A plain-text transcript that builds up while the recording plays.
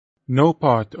No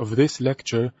part of this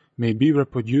lecture may be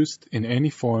reproduced in any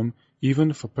form,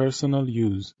 even for personal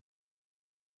use.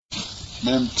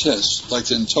 Mem Tes,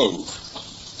 like in Tov.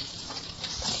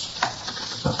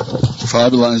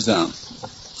 5 lines down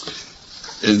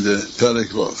in the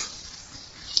Perek Vov.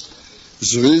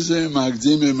 Zrize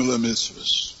Magdimim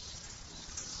LeMitzvos.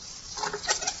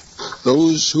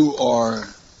 Those who are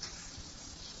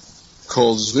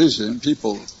called Zrizim,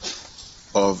 people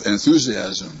of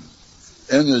enthusiasm,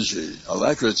 energy,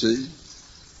 alacrity,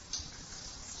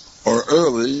 or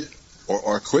early, or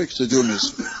are quick to do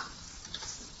mitzvahs.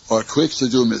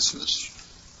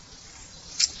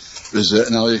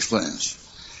 Now he explains.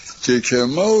 Ki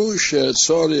kemo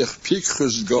she'tzorich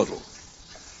pikchus godel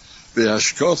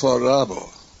ve'hashkofa rabo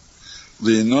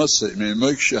li'notze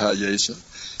me'mokshe ha'yesa,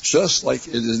 just like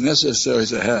it is necessary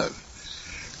to have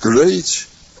great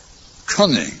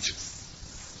cunning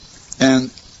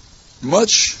and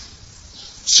much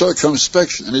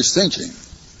circumspection in his thinking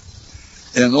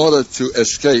in order to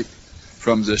escape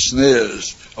from the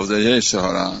snares of the Yetzer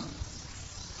Hara,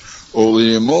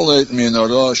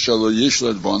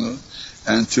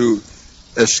 and to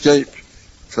escape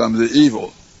from the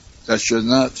evil that should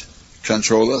not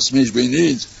control us, means we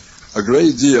need a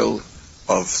great deal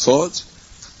of thought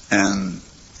and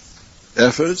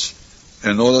effort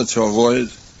in order to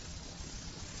avoid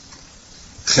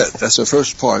chet. That's the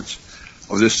first part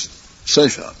of this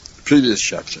Sefer, the previous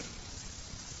chapter.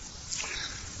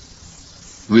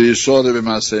 We saw that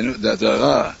the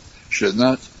Ra should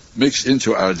not mix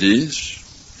into our deeds.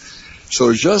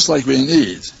 So just like we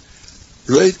need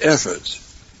great effort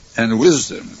and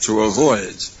wisdom to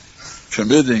avoid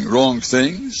committing wrong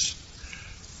things,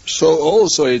 so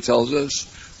also he tells us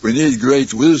we need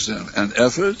great wisdom and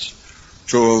effort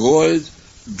to avoid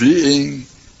being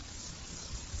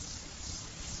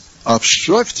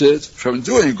obstructed from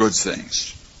doing good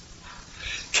things.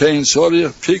 Kain Soria,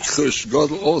 Pikchus,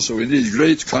 God also, we need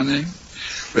great cunning,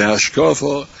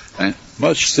 Vehashkofa, and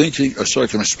much thinking or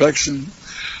circumspection,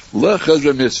 Lechad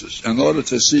mitzvahs, in order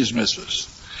to seize mitzvahs.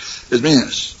 It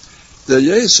means the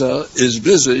Yesa is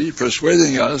busy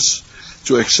persuading us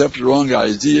to accept wrong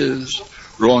ideas,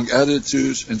 wrong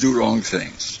attitudes, and do wrong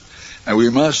things. And we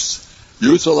must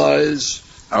utilize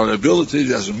our ability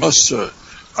to muster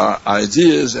our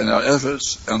ideas and our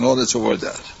efforts in order to avoid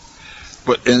that.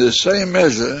 But in the same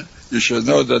measure, you should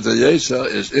know that the Yetzer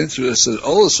is interested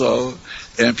also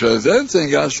in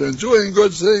preventing us from doing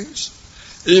good things,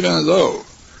 even though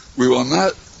we will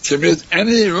not commit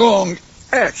any wrong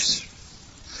acts.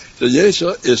 The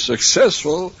Yetzer is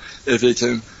successful if it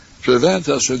can prevent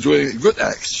us from doing good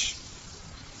acts.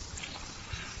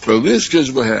 For this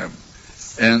gives Bohem,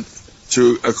 and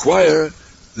to acquire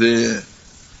the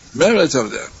merit of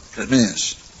them. It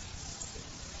means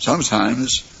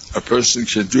sometimes a person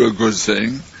can do a good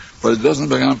thing, but it doesn't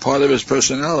become part of his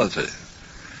personality.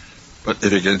 But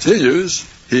if it continues,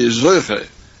 he is zoche.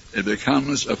 It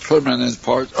becomes a permanent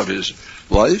part of his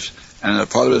life and a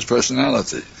part of his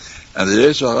personality. And the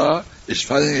Yetzer Hara is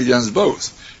fighting against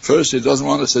both. First, he doesn't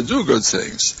want us to do good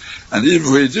things. And even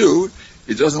if we do,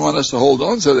 he doesn't want us to hold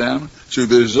on to them, to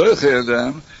be zoche in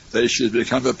them. They should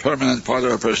become a permanent part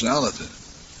of our personality.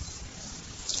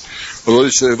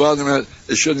 It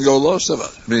shouldn't go lost of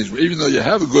it. It means even though you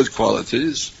have good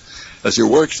qualities that you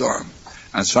worked on,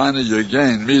 and finally you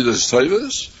gain midas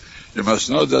tovos, you must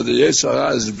know that the Yetzer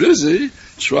Hara is busy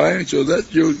trying to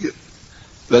let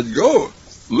go,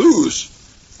 lose,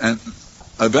 and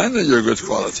abandon your good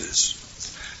qualities.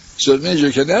 So it means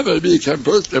you can never be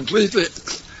completely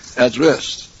at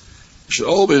rest. You should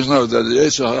always know that the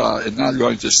Yetzer Hara is not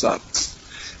going to stop.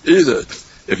 Either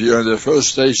if you're in the first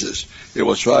stages, it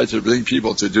will try to bring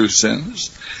people to do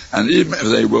sins, and even if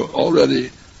they will already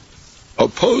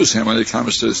oppose him when it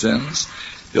comes to sins,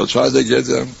 he'll try to get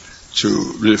them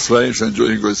to refrain from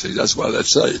doing good things. That's why,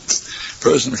 let's say, a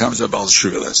person becomes a Baal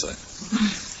Shuvah, let's say.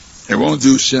 He won't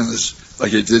do sins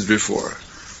like he did before.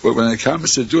 But when it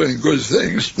comes to doing good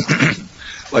things,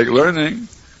 like learning,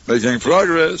 making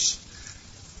progress,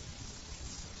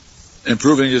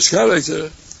 improving his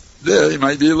character, there he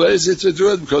might be lazy to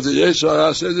do it because the Yetzer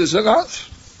Hara said it's enough.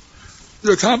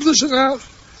 You accomplish enough.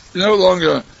 You're no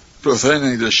longer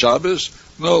profaning the Shabbos,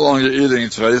 no longer eating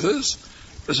treifas.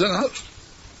 It's enough.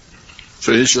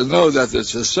 So he should know that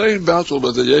it's the same battle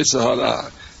with the Yetzer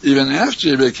Hara. Even after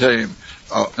he became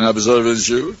an observant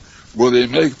Jew, will he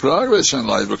make progress in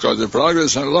life? Because the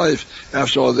progress in life,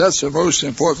 after all, that's the most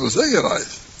important thing in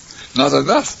life. Not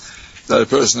enough that a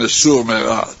person is sur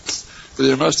merat. But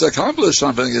he must accomplish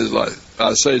something in his life,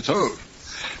 say tov.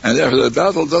 And therefore the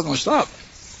battle doesn't stop,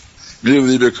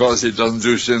 merely because he doesn't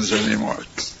do sins anymore.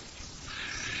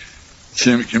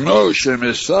 כמו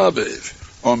שמסבב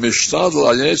או משתדל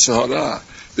על יצר הרע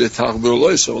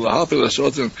בתחבולויסו ולהפל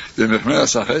לעשותם במחמר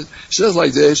השחט, says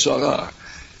like the יצר הרע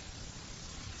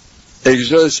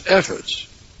exerts efforts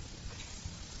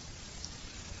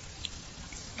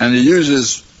and he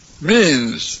uses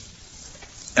means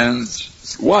and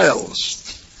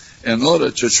wiles in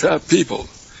order to trap people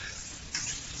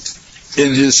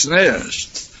in his snares,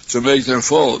 to make them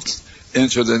fall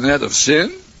into the net of sin.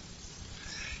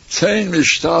 So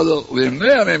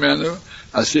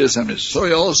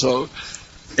he also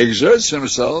exerts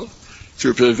himself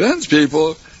to prevent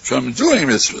people from doing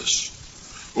mitzvahs.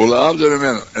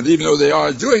 And even though they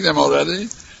are doing them already,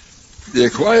 the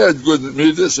acquired good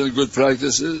mitzvahs and good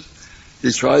practices,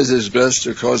 he tries his best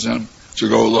to cause them to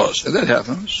go lost. And that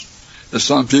happens. That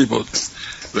some people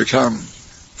become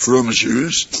frum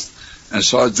Jews and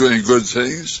start doing good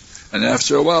things, and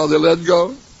after a while they let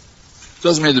go.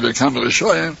 Doesn't mean to become a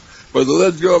Rishoyim, but they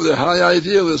let go of their high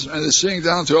idealism and they sink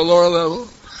down to a lower level.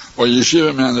 Or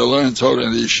yeshiva men, they learn Torah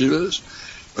in the yeshivas,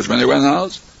 but when they went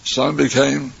out, some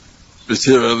became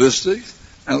materialistic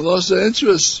and lost their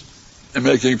interest in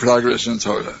making progress in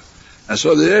Torah. And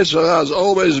so the Yetzer Hara is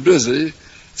always busy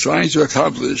trying to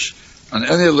accomplish on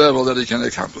any level that he can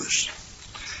accomplish.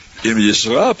 Im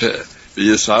Yisrape,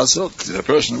 the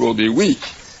person will be weak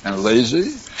and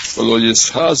lazy,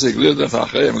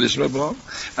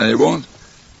 and he won't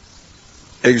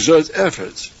exert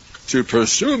effort to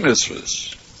pursue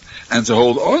mitzvahs and to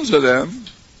hold on to them.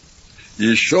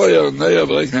 He'll surely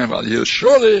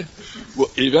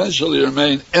will eventually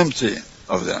remain empty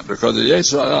of them, because the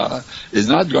Yetzer Hara is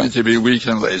not going to be weak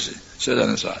and lazy. Set that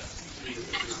aside.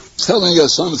 Telling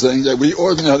us something that we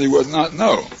ordinarily would not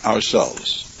know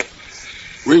ourselves.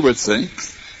 We would think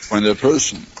when a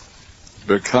person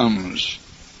becomes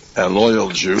a loyal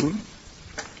Jew,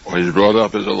 or he's brought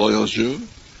up as a loyal Jew,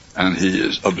 and he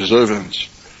is observant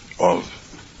of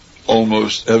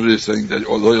almost everything that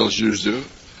loyal Jews do,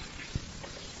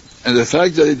 and the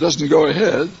fact that he doesn't go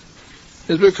ahead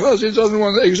is because he doesn't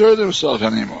want to exert himself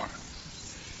anymore.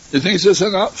 He thinks it's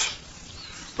enough.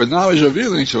 But now he's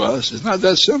revealing to us it's not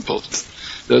that simple.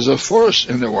 There's a force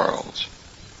in the world,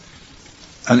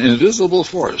 an invisible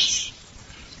force,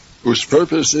 whose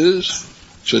purpose is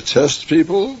to test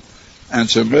people and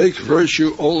to make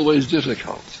virtue always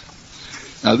difficult.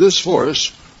 Now this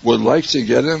force would like to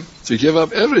get him to give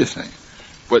up everything.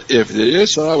 But if the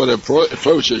Yetzer Hara would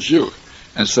approaches you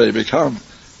and say, become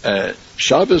a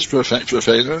Shabbos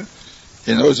profaner,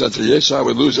 he knows that the Yetzer Hara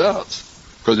would lose out.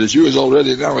 Because the Jew is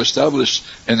already now established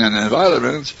in an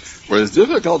environment where it's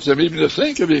difficult for him even to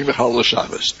think of being Mechal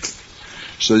Shabbos.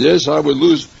 So the Yetzer Hara would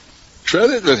lose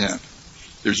credit with him.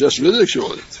 He would just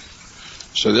ridicule it.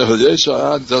 So therefore the Yetzer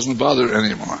Hara doesn't bother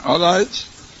anymore. All right,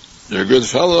 you're a good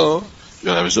fellow,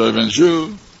 you're an observant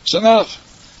Jew, it's enough.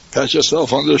 Pat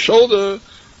yourself on the shoulder,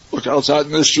 look outside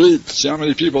in the street, see how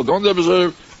many people don't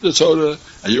observe the Torah,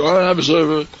 and you are an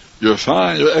observer, you're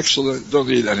fine, you're excellent, don't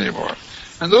need any more.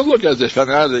 And don't look at the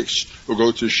fanatics who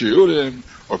go to shiurim,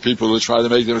 or people who try to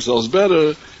make themselves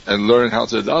better and learn how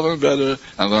to daven better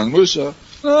and learn Musa.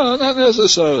 No, not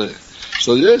necessarily.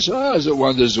 So the Yetzer Hara is the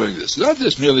one that's doing this. Not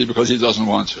just merely because he doesn't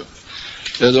want to.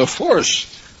 There's a force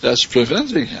that's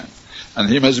preventing him. And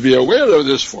he must be aware of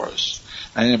this force.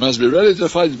 And he must be ready to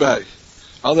fight back.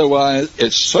 Otherwise,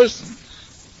 it's certain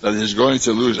that he's going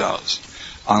to lose out.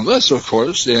 Unless, of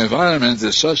course, the environment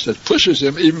is such that pushes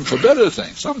him even for better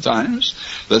things. Sometimes,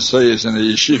 let's say it's in a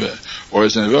yeshiva, or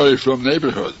it's in a very frum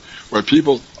neighborhood, where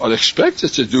people are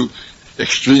expected to do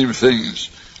extreme things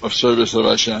of service of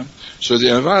Hashem, so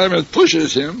the environment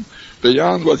pushes him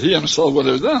beyond what he himself would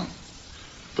have done.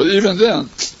 But even then,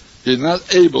 he's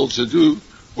not able to do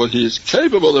what he is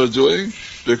capable of doing,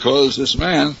 because this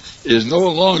man is no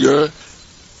longer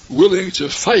willing to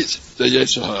fight the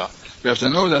Yetzer Hara. We have to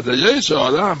know that the Yetzer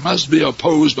Hara must be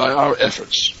opposed by our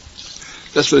efforts.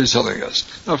 That's what he's telling us.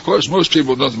 Now, of course, most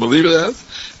people don't believe that,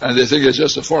 and they think it's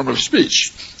just a form of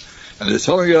speech. And they're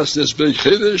telling us this big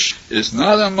chiddush is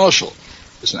not a mashal.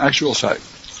 It's an actual fact.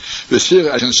 This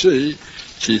here I can see,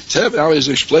 now he's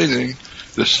explaining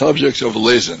the subject of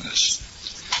laziness.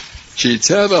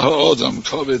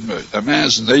 A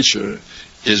man's nature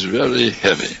is very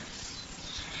heavy.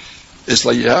 It's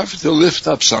like you have to lift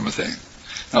up something.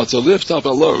 Now, to lift up a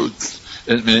load,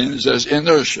 it means there's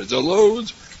inertia. The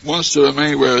load wants to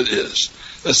remain where it is.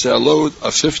 Let's say a load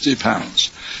of 50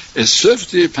 pounds. It's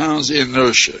 50 pounds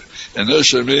inertia.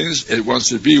 Inertia means it wants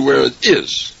to be where it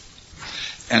is.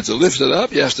 And to lift it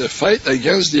up, you have to fight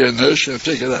against the inertia and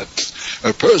pick it up.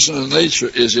 A person's nature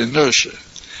is inertia.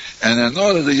 And in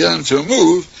order to get him to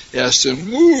move, he has to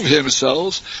move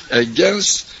himself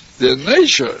against the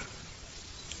nature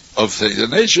of things. The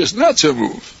nature is not to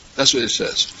move. That's what it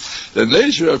says. The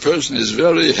nature of a person is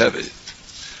very heavy.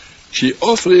 He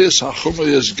offers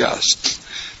hachumriyas gas.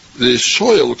 The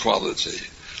soil quality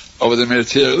of the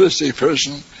materialistic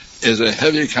person is a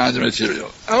heavy kind of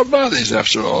material. Our bodies,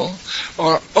 after all,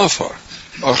 are offer,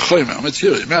 are chomer,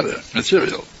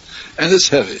 material, and it's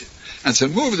heavy. And to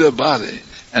move the body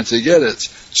and to get it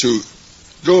to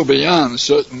go beyond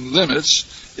certain limits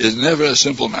is never a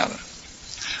simple matter.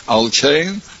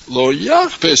 Al-Kain lo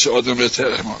yachpes odom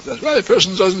eteremo. That's why a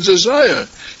person doesn't desire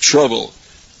trouble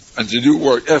and to do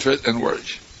work, effort and work.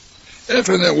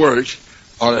 Effort and work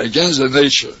are against the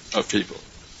nature of people.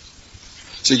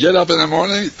 To get up in the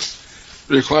morning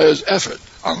requires effort,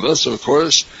 unless, of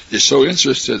course, you're so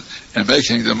interested in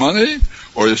making the money,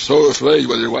 or you're so afraid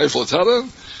what your wife will tell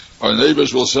him, or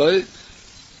neighbors will say,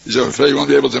 he's afraid he won't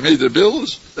be able to meet the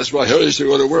bills. That's why he hurries to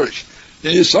go to work. He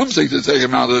needs something to take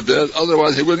him out of bed,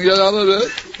 otherwise he wouldn't get out of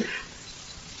bed.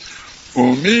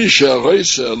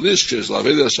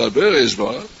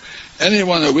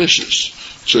 Anyone who wishes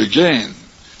to gain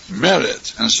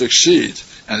merit and succeed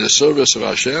in the service of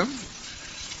Hashem,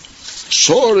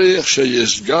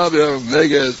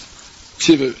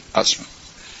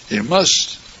 he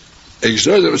must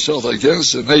exert himself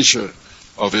against the nature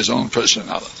of his own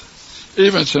personality.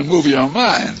 Even to move your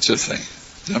mind to think.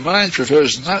 The mind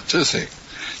prefers not to think.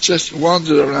 Just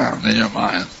wander around in your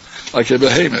mind. Like a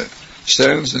behemoth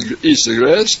stands and eats the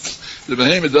grass. The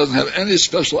behemoth doesn't have any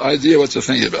special idea what to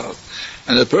think about.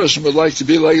 And a person would like to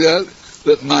be like that.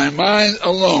 Let my mind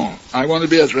alone. I want to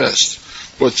be at rest.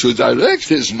 But to direct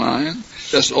his mind,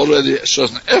 that's already a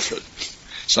certain effort.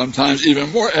 Sometimes even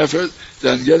more effort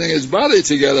than getting his body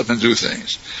to get up and do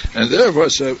things. And therefore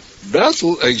it's a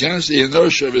battle against the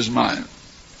inertia of his mind.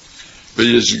 But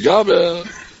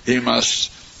he must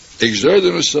exert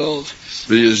himself.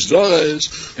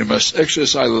 He must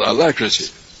exercise alacrity.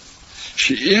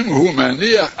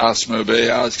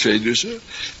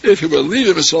 If he will leave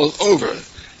himself over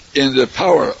in the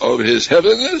power of his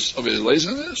heaviness, of his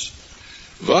laziness,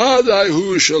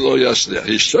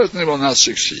 he certainly will not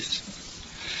succeed.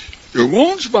 You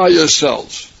won't by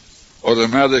yourself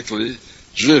automatically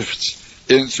drift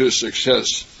into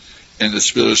success in the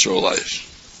spiritual life.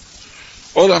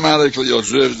 Automatically you'll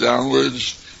drift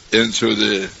downwards into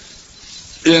the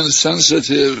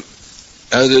insensitive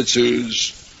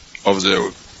attitudes of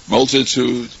the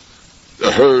multitude,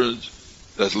 the herd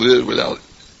that live without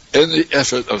any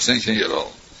effort of thinking at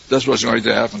all. That's what's going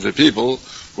to happen to people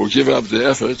who give up the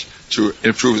effort to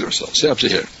improve themselves. See up to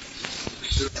here.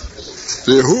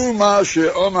 Now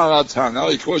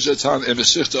he quotes a Tan in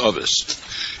Masechta Avos.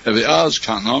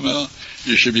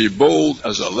 You should be bold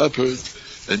as a leopard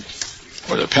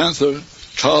or a panther,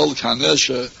 kal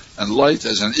kanesha, and light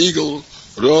as an eagle,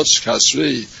 rotz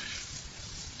kasri,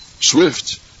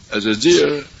 swift as a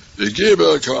deer,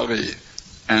 v'giber kari,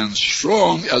 and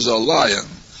strong as a lion,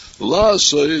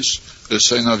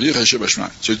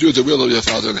 to do the will of your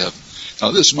Father in heaven.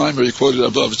 Now this mimer he quoted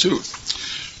above too.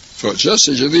 For just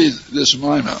as you need this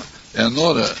mimer in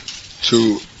order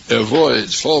to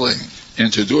avoid falling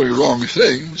into doing wrong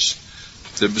things,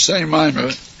 the same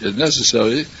mimer is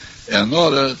necessary in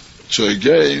order to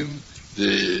gain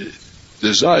the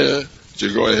desire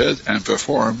to go ahead and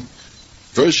perform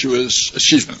virtuous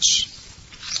achievements.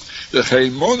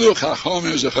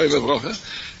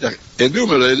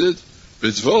 Enumerated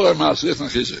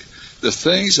the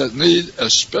things that need a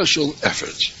special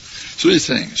effort. 3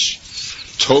 things.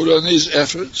 Torah needs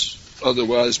efforts,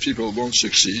 otherwise people won't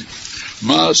succeed.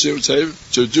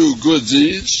 To do good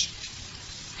deeds,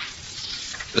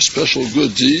 the special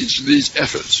good deeds needs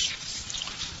efforts.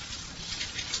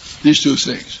 These 2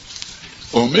 things.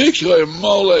 Umikre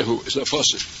molehu is a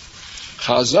pasuk.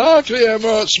 Chazak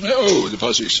ve'emotz me'od, the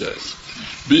pasuk says.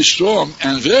 Be strong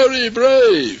and very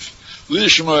brave.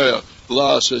 Lishmoya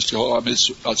la says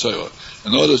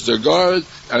in order to guard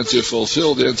and to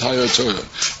fulfill the entire Torah.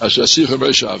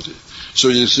 So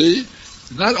you see,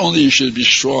 not only you should be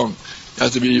strong, you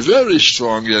have to be very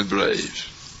strong and brave.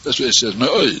 That's what it says.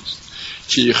 Me'od.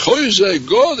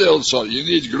 You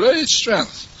need great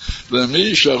strength. The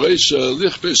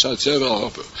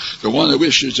one who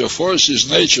wishes to force his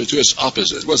nature to its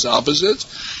opposite. What's the opposite?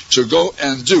 To go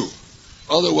and do.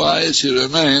 Otherwise, he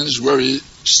remains where he's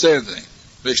standing,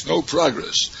 makes no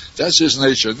progress. That's his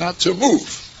nature, not to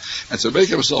move. And to make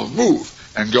himself move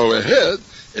and go ahead,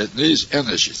 it needs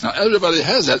energy. Now, everybody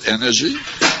has that energy,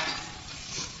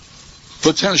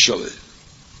 potentially.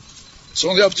 It's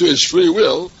only up to his free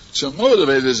will to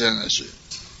motivate his energy.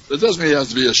 It doesn't mean he has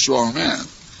to be a strong man.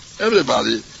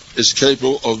 Everybody is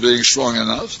capable of being strong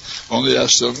enough, only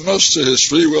has to muster his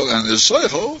free will and his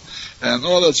seichel in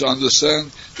order to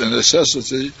understand the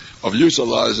necessity of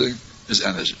utilizing his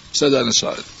energy. Set that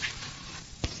aside.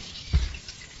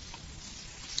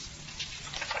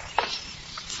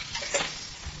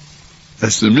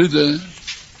 That's the midah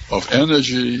of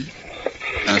energy,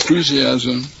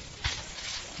 enthusiasm,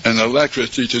 and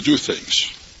alacrity to do things.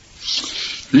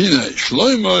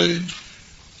 Shlomo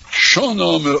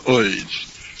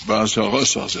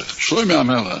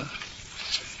HaMelech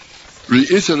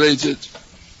reiterated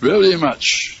very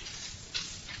much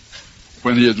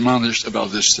when he admonished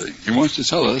about this thing. He wants to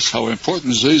tell us how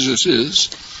important Zezes is,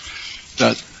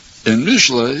 that in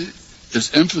Mishlei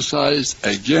it's emphasized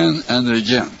again and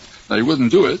again. Now, he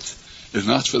wouldn't do it if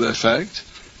not for the fact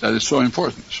that it's so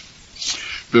important.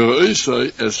 When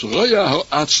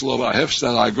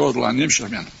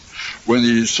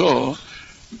he saw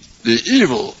the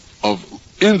evil of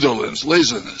indolence,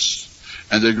 laziness,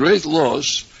 and the great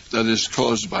loss that is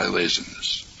caused by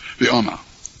laziness. He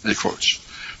quotes,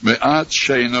 Me'at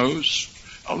sheinos,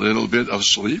 a little bit of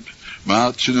sleep,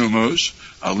 Me'at chinumos,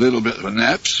 a little bit of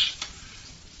naps,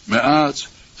 Me'at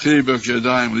chibuk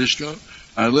yadayim lishko,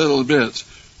 a little bit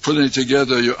putting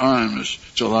together your arms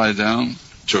to lie down,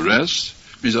 to rest,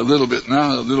 means a little bit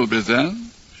now, a little bit then.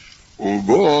 And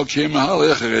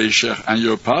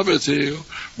your poverty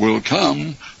will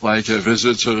come like a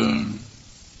visitor.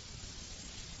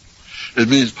 It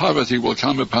means poverty will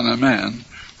come upon a man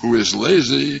who is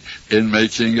lazy in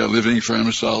making a living for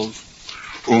himself.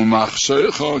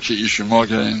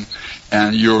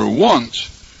 And your want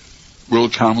will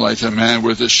come like a man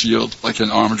with a shield, like an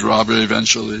armed robber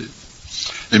eventually.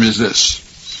 It means this: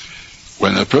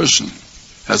 when a person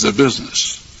has a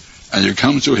business and you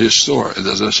come to his store and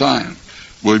there's a sign,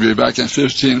 we'll be back in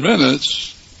 15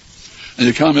 minutes, and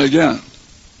you come again,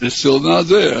 it's still not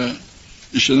there,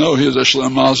 you should know he's a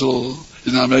shlem mazel,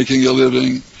 he's not making a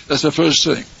living. That's the first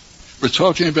thing. We're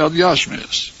talking about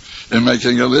Yashmias. In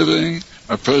making a living,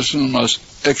 a person must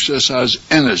exercise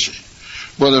energy.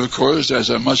 But of course, there's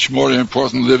a much more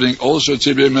important living also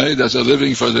to be made. That's a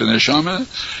living for the neshama,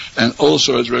 and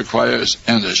also it requires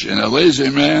energy. And a lazy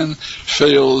man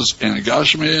fails in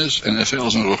gashmias and it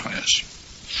fails in ruchnias.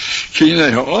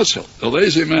 The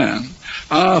lazy man,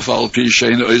 although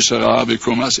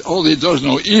he does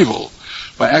no evil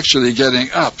by actually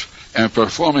getting up and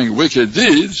performing wicked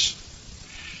deeds,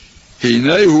 but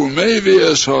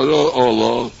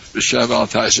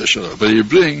he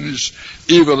brings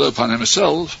evil upon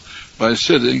himself by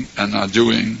sitting and not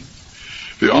doing.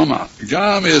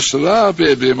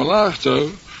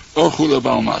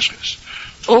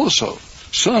 Also,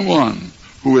 someone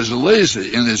who is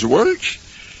lazy in his work,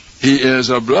 he is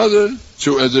a brother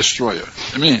to a destroyer.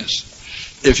 It means,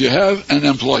 if you have an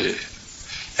employee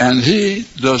and he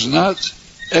does not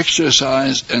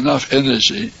exercise enough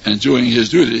energy in doing his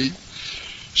duty,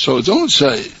 so don't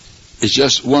say it's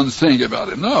just one thing about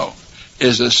him. No.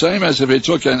 It's the same as if he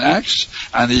took an axe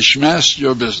and he smashed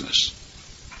your business.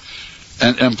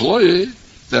 An employee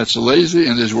that's lazy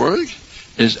in his work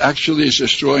is actually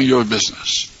destroying your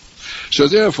business. So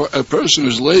therefore, a person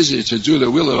who's lazy to do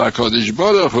the will of HaKadosh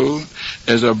Baruch Hu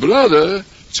is a brother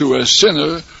to a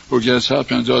sinner who gets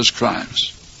up and does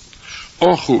crimes.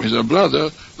 Ochu is a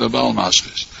brother, the Baal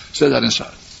Maskis. Say that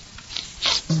inside.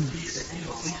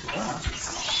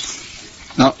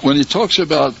 Now, when he talks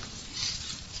about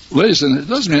laziness, it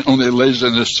doesn't mean only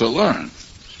laziness to learn.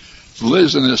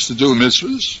 Laziness to do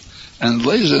mitzvahs, and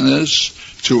laziness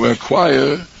to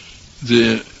acquire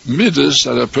the midas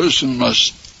that a person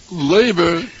must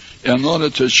labor in order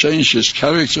to change his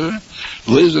character,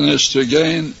 laziness to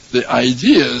gain the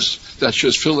ideas that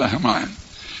should fill the mind.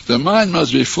 The mind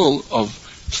must be full of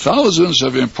thousands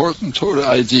of important Torah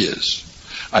ideas.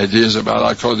 Ideas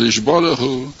about HaKadosh Baruch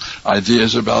Hu,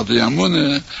 ideas about the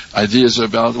Amunah, ideas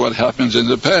about what happens in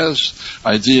the past,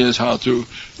 ideas how to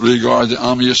regard the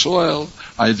Am Yisrael,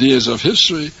 ideas of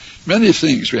history, many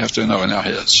things we have to know in our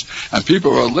heads. And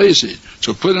people are lazy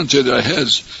to put into their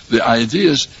heads the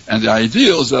ideas and the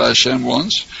ideals that Hashem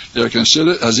wants. They're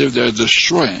considered as if they're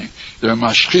destroying, they're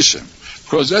mashchisim,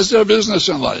 because that's their business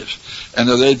in life. And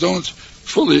if they don't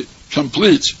fully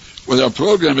complete what our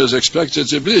program is expected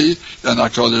to be, then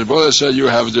HaKadosh Baruch Hu said, you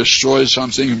have destroyed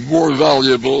something more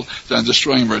valuable than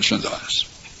destroying merchandise.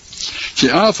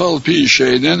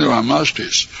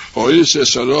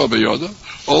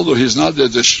 Although he's not the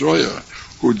destroyer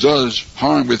who does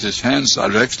harm with his hands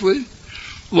directly,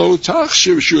 don't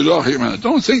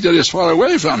think that it's far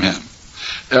away from him.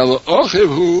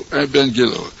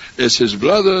 It's his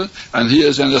brother, and he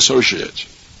is an associate.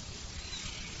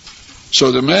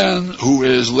 So the man who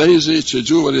is lazy to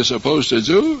do what he's supposed to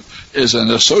do is an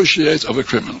associate of a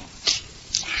criminal.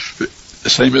 The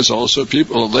same as also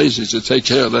people who are lazy to take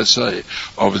care, let's say,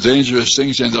 of dangerous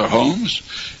things in their homes.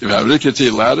 If you have a rickety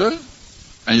ladder,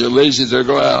 and you're lazy to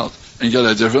go out and get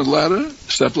a different ladder,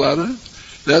 step ladder,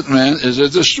 that man is a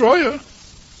destroyer.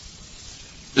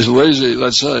 Is lazy,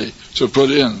 let's say, to put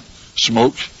in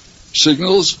smoke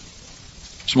signals,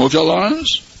 smoke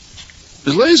alarms,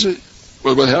 is lazy.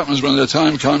 Well, what happens when the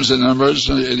time comes in an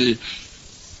emergency,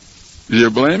 do you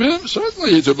blame him?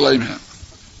 Certainly you to blame him.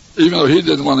 Even though he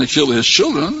didn't want to kill his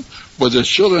children, but the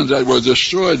children that were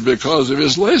destroyed because of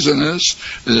his laziness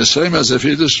is the same as if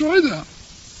he destroyed them.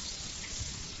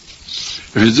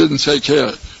 If he didn't take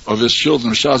care of his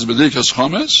children, B'shas B'dikas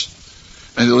Chometz,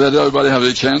 and he let everybody have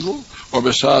a candle, or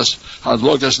B'shas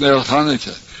Hadlokas Ner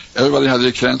Chanukah, everybody had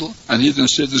a candle, and he didn't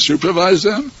sit to supervise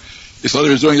them, he thought he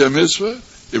was doing a mitzvah,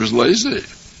 he was lazy.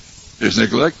 He was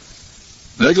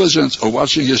negligent of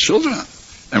watching his children.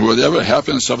 And whatever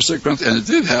happened subsequent, and it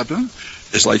did happen,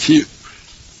 it's like he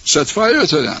set fire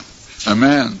to them. A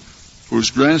man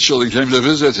whose grandchildren came to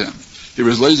visit him, he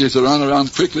was lazy to run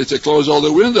around quickly to close all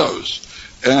the windows.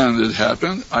 And it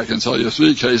happened, I can tell you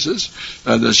 3 cases,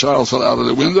 and the child fell out of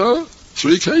the window,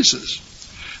 3 cases.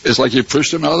 It's like he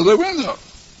pushed him out of the window.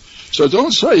 So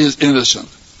don't say he's innocent,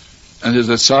 and he's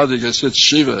a tzaddik that sits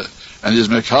shiva, and he's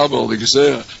mekabel,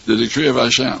 the decree of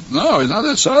Hashem. No, he's not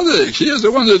a tzaddik. He is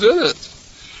the one who did it.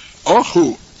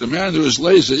 Ochu, the man who is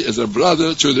lazy, is a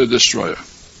brother to the destroyer.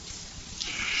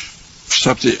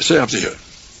 Say up to here.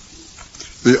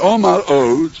 The Omar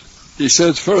Ode, he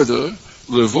said further,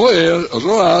 Levoyer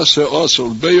roa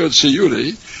se'osel beyod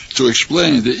siyuri, to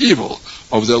explain the evil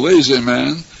of the lazy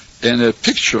man in a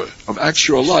picture of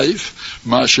actual life,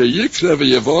 ma sheyikre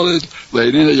v'yevoled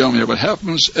le'inina yom, what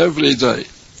happens every day,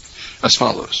 as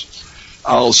follows.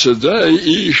 Al sedei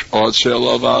ish od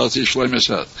se'lavarti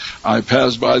shlemisat, I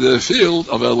pass by the field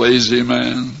of a lazy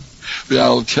man.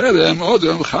 V'al kerem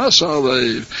odem chasar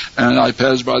leiv, and I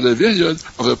pass by the vineyard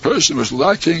of a person who is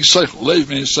lacking seichel. Leiv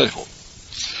means seichel.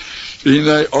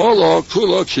 V'hinei olo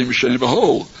kulo kimshen,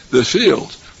 behold, the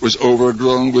field was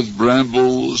overgrown with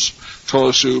brambles.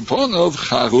 Kosu ponov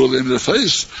charulim, the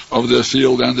face of the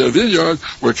field and the vineyard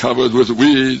were covered with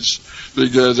weeds.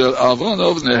 V'geder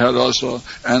avonov neharasa,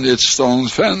 and its stone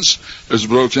fence is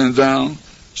broken down.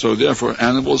 So therefore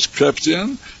animals crept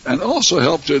in and also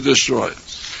helped to destroy it.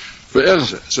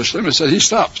 So Shlomo said he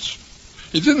stopped.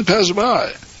 He didn't pass by.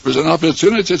 It was an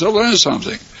opportunity to learn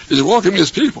something. He's walking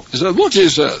with people. He said, look, he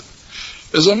said,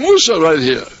 there's a Musa right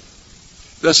here.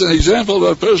 That's an example of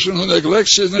a person who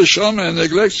neglects his neshama and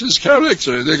neglects his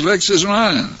character, neglects his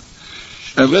mind,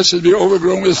 and lets it be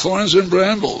overgrown with thorns and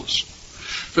brambles.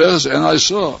 And I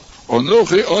saw,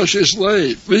 Onochi Oshis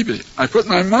Libi, I put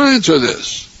my mind to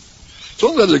this.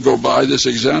 Don't let it go by, this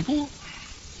example.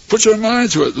 Put your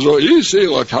mind to it.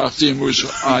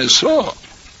 I saw.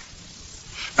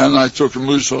 And I took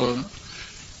Musa.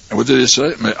 And what did he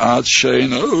say? Me'at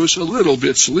she'nos, a little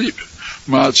bit sleep.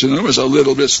 Ma'at she'nos, a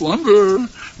little bit slumber.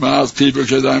 Ma'at kibbur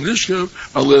kedayim lishkav,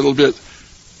 a little bit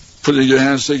putting your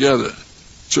hands together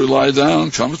to lie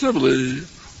down comfortably.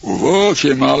 Your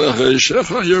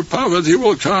poverty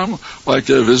will come like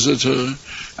a visitor.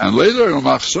 And later,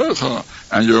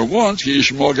 and your want,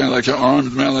 like an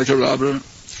armed man, like a robber.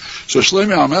 So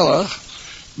Shlomo HaMelech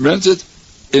meant it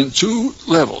in 2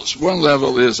 levels. One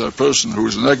level is a person who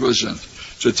is negligent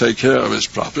to take care of his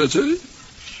property,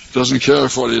 doesn't care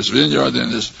for his vineyard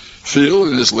and his field,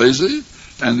 and is lazy,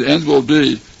 and the end will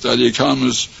be that he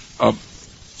comes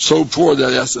so poor that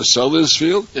he has to sell his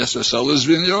field, he has to sell his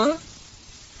vineyard.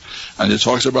 And he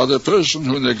talks about the person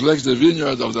who neglects the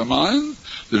vineyard of the mind,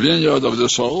 the vineyard of the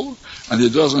soul, and he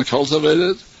doesn't cultivate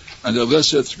it, and he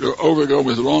lets it overgo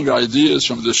with wrong ideas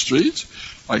from the street,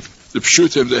 like the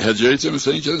pshutim, the hedjetim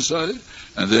think and say,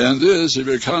 and the end is he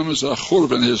becomes a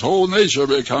churban, his whole nature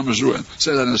becomes ruined.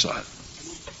 Say that inside.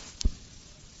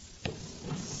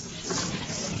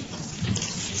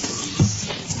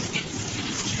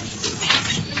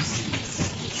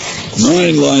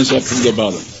 Nine lines up from the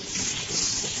bottom.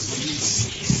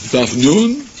 Daf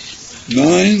Nun,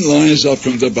 9 lines up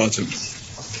from the bottom.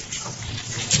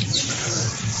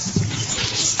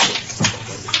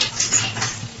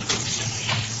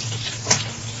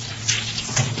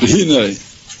 Hine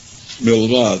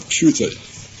Milvad Pshute.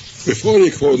 Before he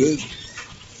quoted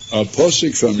a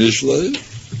posik from Mishlei,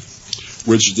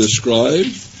 which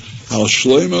described how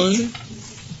Shlomo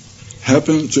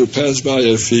happened to pass by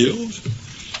a field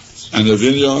and a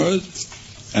vineyard,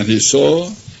 and he saw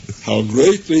how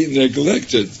greatly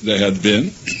neglected they had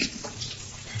been,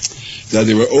 that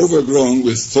they were overgrown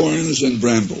with thorns and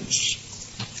brambles.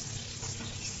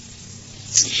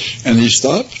 And he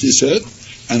stopped, he said,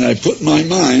 and I put my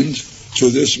mind to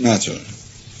this matter.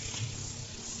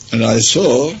 And I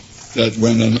saw that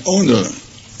when an owner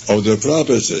of the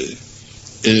property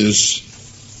is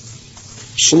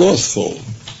slothful,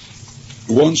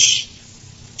 wants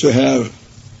to have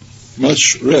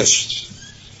much rest,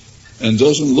 and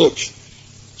doesn't look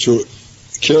to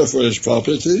care for his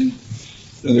property,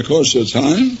 in the course of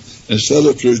time, instead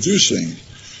of producing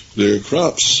the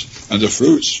crops and the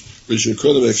fruits which he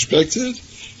could have expected,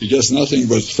 he gets nothing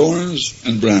but thorns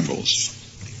and brambles.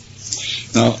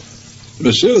 Now,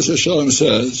 Mesilas Yesharim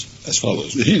says as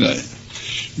follows: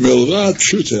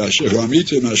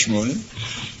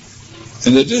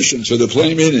 in addition to the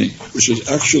plain meaning, which is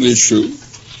actually true,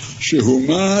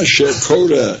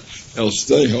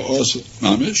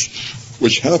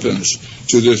 which happens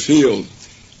to the field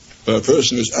of a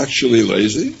person who's actually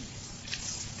lazy,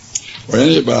 or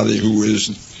anybody who is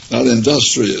not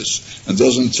industrious and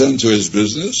doesn't tend to his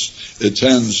business, it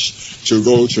tends to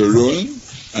go to ruin,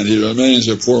 and he remains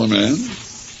a poor man.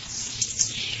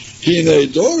 The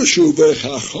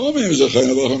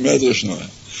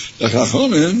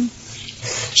Chachamim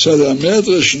said a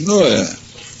medrash noah,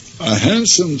 a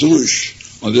handsome drush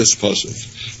on this pasuk.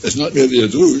 It's not merely a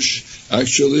drush,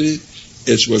 actually,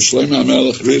 it's what Shlomo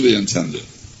HaMelech really intended.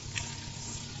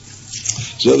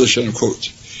 Zeh Hashem quote,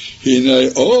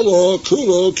 it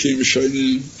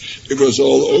was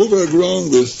all overgrown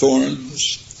with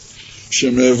thorns. He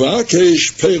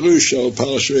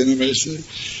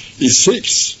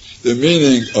seeks the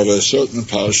meaning of a certain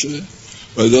parsha,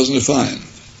 but he doesn't find.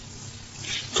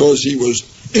 Because he was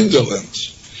indolent.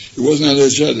 He wasn't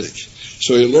energetic.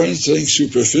 So he learned things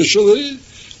superficially,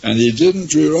 and he didn't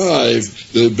derive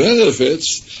the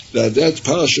benefits that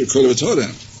parsha could have taught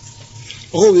him.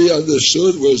 All he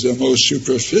understood was the most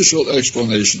superficial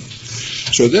explanation.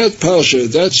 So that parsha,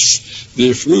 that's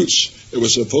the fruits that were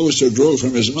supposed to grow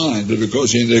from his mind. But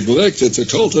because he neglected to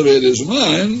cultivate his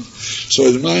mind, so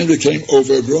his mind became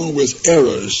overgrown with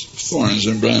errors, thorns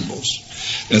and brambles,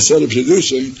 instead of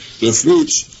producing the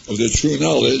fruits of the true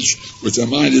knowledge which the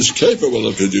mind is capable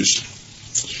of producing.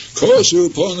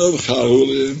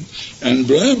 And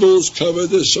brambles covered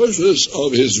the surface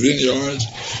of his vineyard,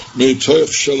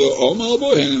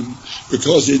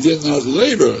 because he did not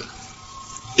labor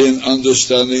in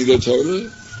understanding the Torah.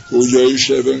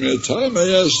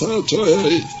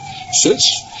 He sits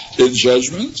in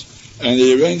judgment and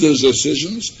he renders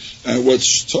decisions, and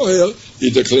what's Torah he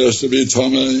declares to be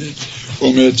Tameh,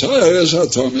 and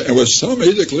what's Tameh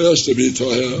he declares to be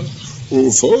Torah.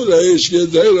 And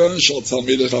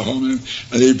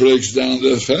he breaks down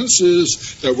the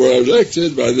fences that were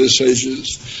erected by the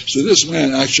sages. So this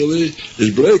man actually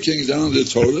is breaking down the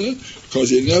Torah because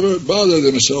he never bothered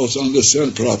himself to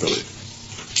understand properly.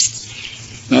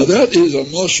 Now that is a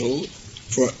mashal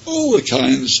for all the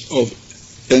kinds of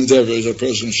endeavors a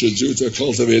person should do to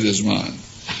cultivate his mind.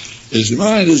 His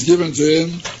mind is given to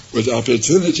him with the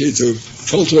opportunity to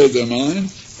cultivate the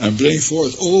mind and bring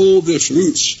forth all the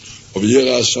fruits of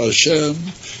Yiras Hashem,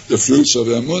 the fruits of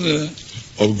Emunah,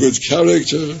 of good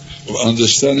character, of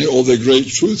understanding all the great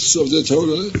truths of the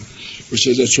Torah, which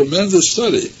is a tremendous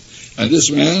study. And this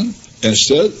man,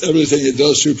 instead, everything he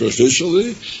does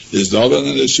superficially, his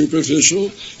davening is superficial,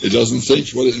 he doesn't think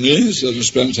what it means, doesn't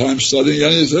spend time studying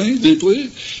anything deeply,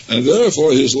 and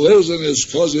therefore his laziness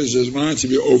causes his mind to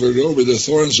be overgrown with the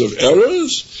thorns of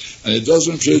errors, and it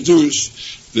doesn't produce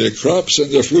the crops and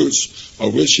the fruits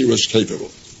of which he was capable.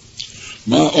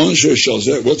 What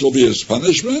will be his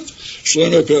punishment?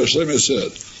 Shlomo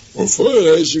said,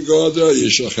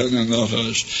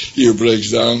 he who breaks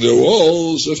down the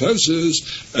walls, the fences,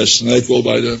 a snake will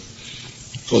bite him.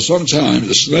 Because sometimes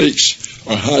the snakes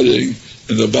are hiding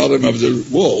in the bottom of the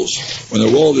walls. When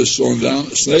the wall is thrown down,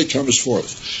 a snake comes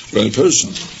forth. When a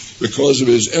person, because of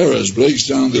his errors, breaks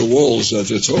down the walls that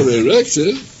the Torah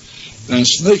erected, then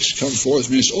snakes come forth,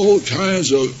 means all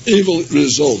kinds of evil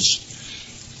results.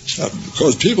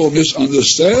 Because people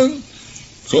misunderstand,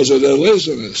 because of their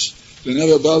laziness. They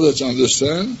never bother to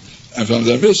understand, and from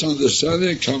their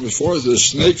misunderstanding come forth the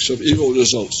snakes of evil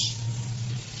results.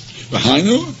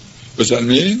 V'hainu, what does that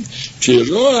mean?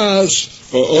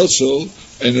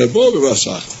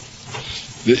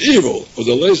 The evil of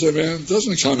the lazy man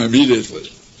doesn't come immediately.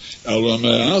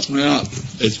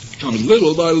 It comes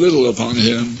little by little upon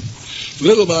him.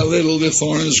 Little by little the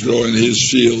thorns grow in his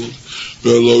field.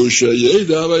 That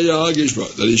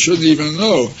he shouldn't even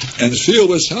know and feel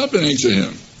what's happening to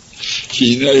him.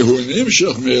 He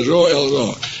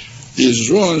is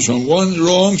drawn from one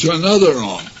wrong to another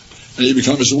wrong. and he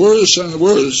becomes worse and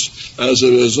worse as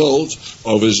a result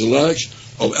of his lack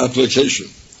of application.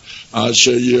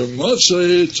 Until he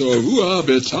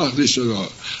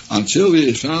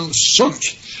is found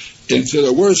sunk into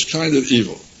the worst kind of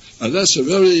evil. And that's a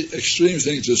very extreme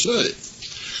thing to say.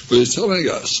 But he's telling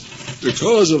us,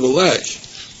 because of a lack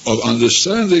of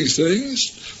understanding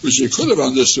things, which he could have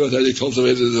understood had he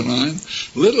cultivated the mind,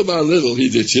 little by little he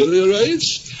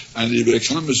deteriorates, and he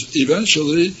becomes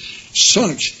eventually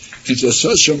sunk into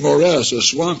such a morass, a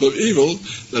swamp of evil,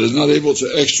 that is not able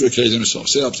to extricate himself.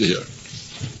 Stay up to here.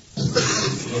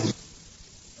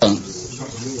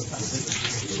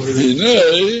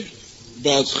 Hine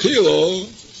batchilo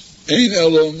ein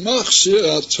elo machzir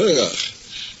aterach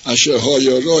asher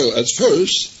hayoroil. At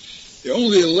first, he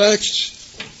only lacked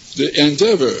the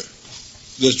endeavor,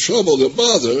 the trouble, the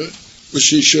bother, which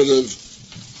he should have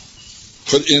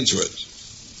put into it.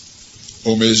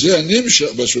 But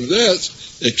from that,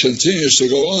 it continues to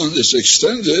go on. It's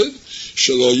extended.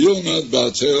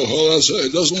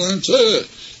 It doesn't learn Torah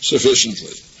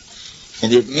sufficiently.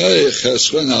 And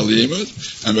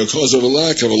because of a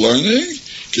lack of learning,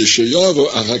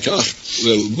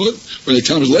 when it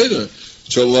comes later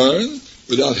to learn,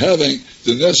 without having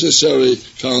the necessary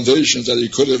foundation that he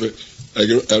could have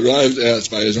arrived at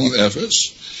by his own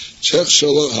efforts,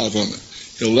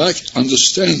 he'll lack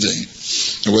understanding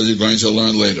of what he's going to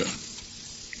learn later.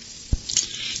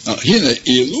 Now,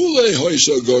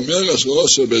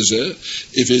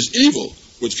 if his evil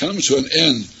would come to an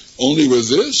end only with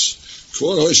this,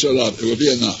 it would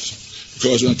be enough.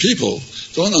 Because when people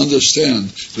don't understand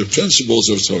the principles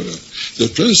of Torah, the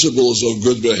principles of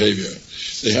good behavior,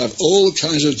 they have all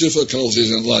kinds of difficulties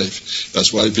in life.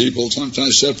 That's why people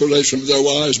sometimes separate from their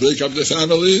wives, break up their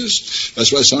families.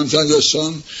 That's why sometimes the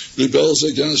son rebels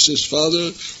against his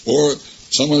father, or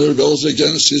someone rebels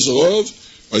against his Rav,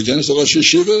 or against the Rosh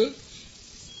Yeshiva,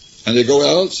 and they go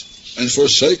out and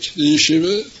forsake the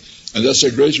Yeshiva, and that's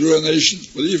a great ruination.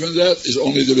 But even that is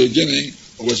only the beginning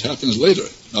of what happens later.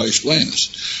 Now he explains.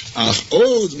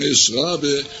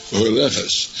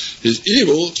 His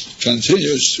evil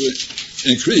continues to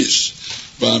increase.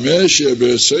 Because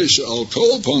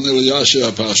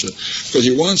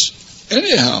he wants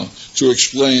anyhow to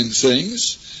explain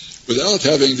things without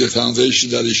having the foundation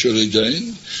that he should have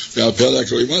gained. He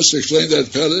wants to explain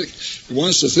that Perek. He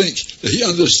wants to think that he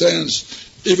understands,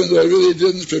 even though he really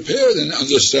didn't prepare an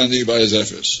understanding by his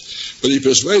efforts. But he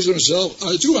persuades himself,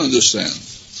 I do understand.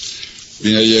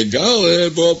 He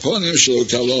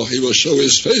will show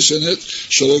his face in it.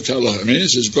 It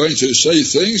means he's going to say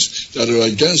things that are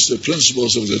against the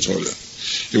principles of the Torah.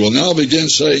 He will now begin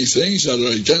saying things that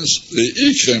are against the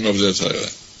ikrim of the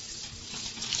Torah.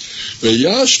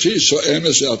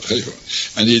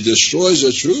 And he destroys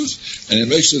the truth, and he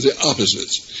makes it the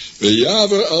opposite.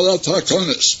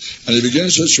 And he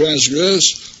begins to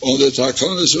transgress on the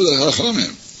takonis of the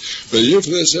Chachamim. And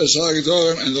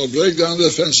they'll break down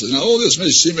the fences. Now all this may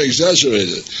seem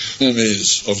exaggerated.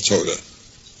 Enemies of Torah.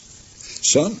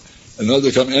 Some, in order to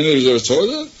become enemies of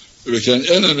Torah, they become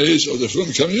enemies of the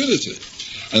Frum community.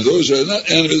 And those who are not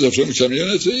enemies of the Frum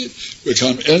community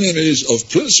become enemies of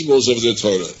principles of the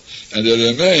Torah. And they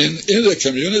remain in the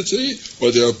community,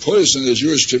 or they are poisoned in the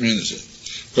Jewish community.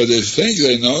 Because they think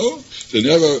they know, they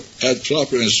never had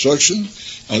proper instruction.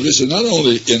 And this is not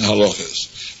only in halachas.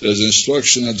 There's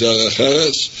instruction in derech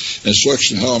eretz,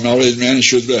 instruction how a married man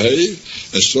should behave,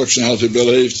 instruction how to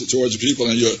behave towards people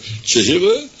in your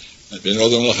kehillah,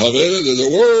 there's a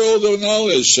world of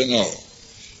knowledge to know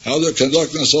how to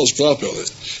conduct themselves properly.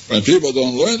 When people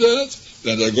don't learn that,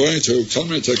 then they're going to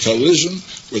come into collision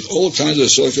with all kinds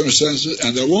of circumstances,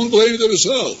 and they won't blame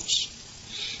themselves.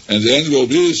 And the end will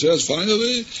be, he says,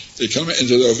 finally, they come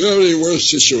into the very worst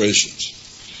situations.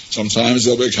 Sometimes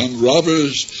they'll become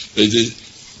robbers,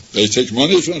 they take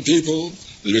money from people,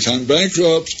 they become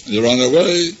bankrupt, they run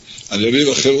away, and they leave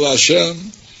a chilul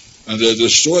Hashem, and they're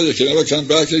destroyed, they can never come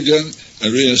back again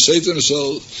and reinstate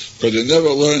themselves, because they never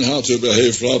learn how to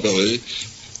behave properly,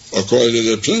 according to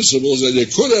the principles that they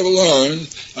could have learned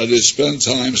had they spent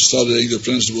time studying the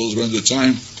principles when the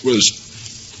time was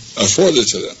afforded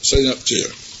to them. Say up to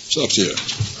here. It's up to here.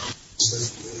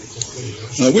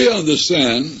 Now we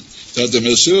understand that the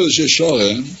Mesilas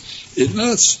Yesharim is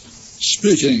not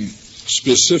speaking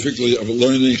specifically of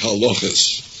learning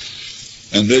halachas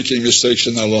and making mistakes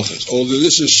in halachas, although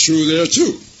this is true there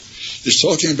too. He's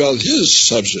talking about his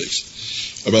subject,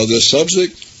 about the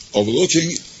subject of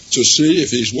looking to see if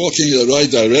he's walking in the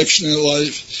right direction in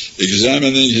life,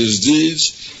 examining his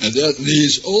deeds, and that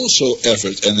needs also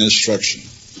effort and instruction.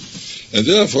 And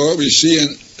therefore we see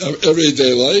in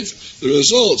everyday life the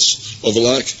results of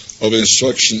lack of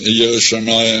instruction in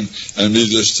Yerushalayim and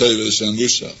Midas Tevis and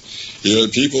Musa. Here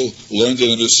people learned in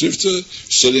the Mesivta,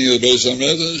 sitting at the Beis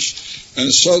HaMedrash,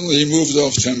 and suddenly he moved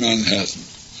off to Manhattan.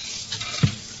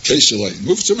 Case like,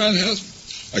 moved to Manhattan.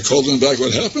 I called him back,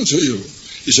 what happened to you?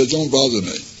 He said, don't bother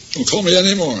me. Don't call me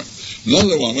anymore.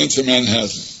 Another one went to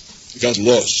Manhattan. He got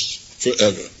lost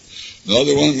forever.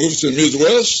 Another one moved to the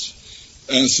Midwest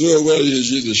and threw away his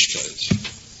Yiddishkeit.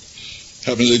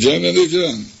 Happens again and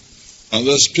again.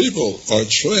 Unless people are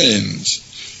trained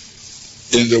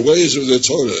in the ways of the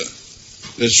Torah,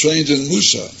 they're trained in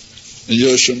Musa, in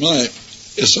Yerushalayim,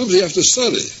 it's something you have to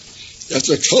study. You have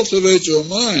to cultivate your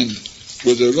mind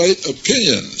with the right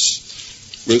opinions,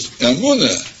 with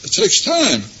emunah. It takes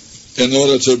time in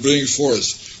order to bring forth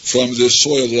from the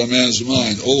soil of a man's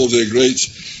mind all of the great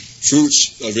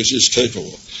fruits of which he's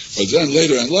capable. But then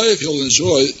later in life, he'll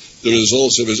enjoy the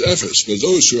results of his efforts. But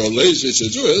those who are lazy to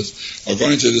do it are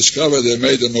going to discover they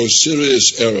made the most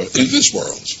serious error in this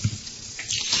world.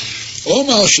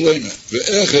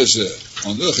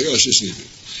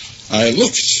 I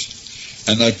looked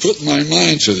and I put my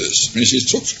mind to this. Means he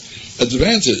took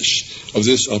advantage of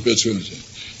this opportunity.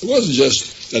 It wasn't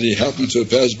just that he happened to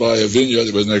pass by a vineyard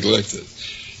that was neglected.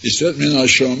 He said, Min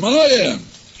HaShamayim,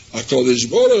 HaKadosh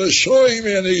Baruch Hu is showing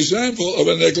me an example of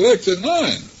a neglected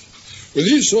mind. When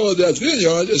he saw that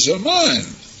vineyard, it's a mind.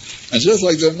 And just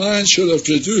like the mind should have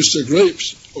produced the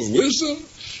grapes of wisdom,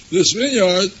 this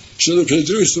vineyard should have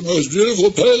produced the most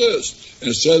beautiful pears.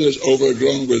 Instead, it's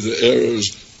overgrown with the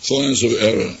errors, thorns of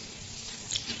error.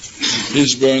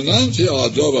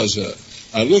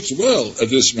 I looked well at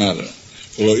this matter.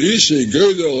 As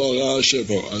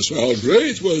how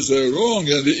great was the wrong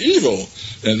and the evil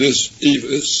in this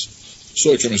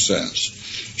circumstance.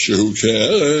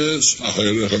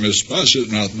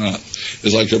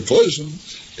 It's like a poison.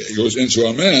 It goes into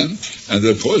a man, and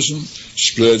the poison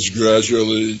spreads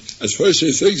gradually. At first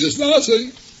he thinks it's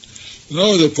nothing.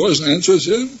 No, the poison enters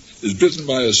him. He's bitten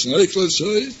by a snake, let's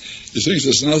say. He thinks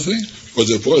it's nothing, but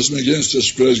the poison begins to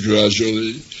spread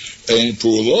gradually. And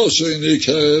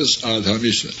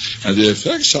the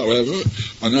effects, however,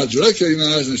 are not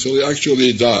recognized until he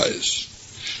actually dies.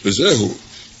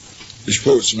 He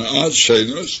quotes, a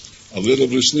little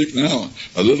bit of sleep now,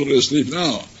 a little bit of sleep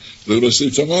now, a little bit of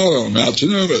sleep tomorrow,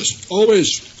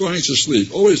 always going to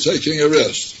sleep, always taking a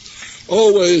rest,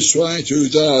 always trying to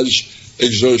dodge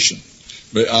exertion.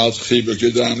 A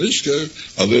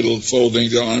little folding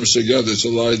the arms together to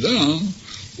lie down.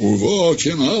 Your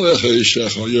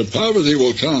poverty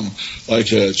will come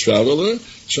like a traveler.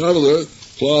 Traveler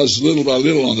plods little by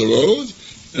little on the road,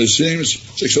 and it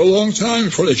takes a long time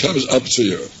before he comes up to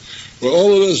you. But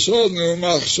all of a sudden, your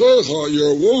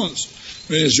want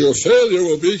means your failure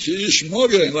will be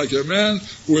like a man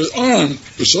who is armed,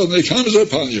 who suddenly comes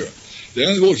upon you. The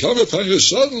end will come upon you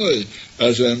suddenly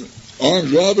as an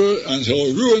armed robber, and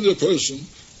he'll ruin the person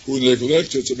who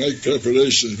neglected to make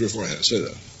preparations beforehand. Say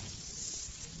that.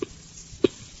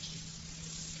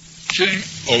 King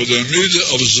of the middle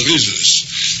of Zrizis,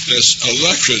 that's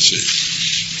alacrity,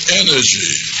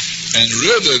 energy, and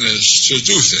readiness to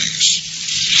do things.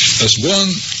 That's one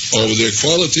of the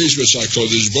qualities which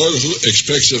HaKadosh Baruch Hu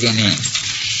expects of a man.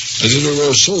 As if it were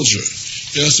a soldier,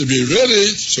 he has to be ready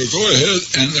to go ahead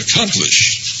and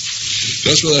accomplish.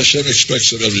 That's what Hashem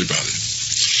expects of everybody.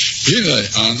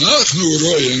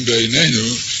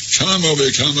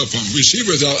 We see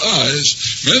with our eyes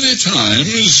many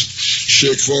times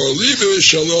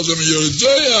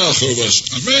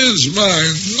a man's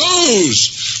mind knows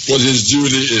what his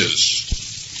duty is.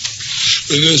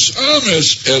 And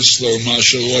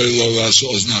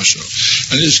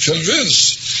he's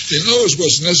convinced, he knows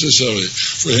what's necessary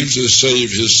for him to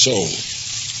save his soul.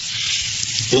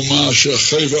 And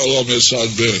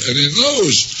he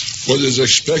knows what is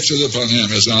expected upon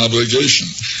him as an obligation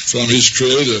from his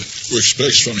Creator, who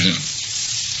expects from him.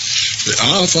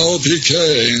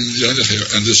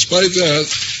 And despite that,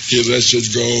 he lets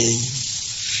it go.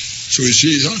 So we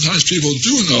see sometimes people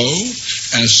do know,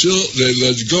 and still they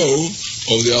let go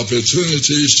of the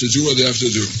opportunities to do what they have to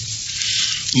do.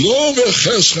 Not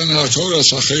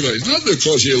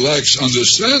because he lacks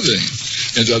understanding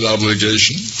in that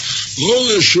obligation,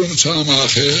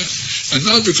 and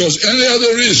not because any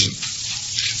other reason.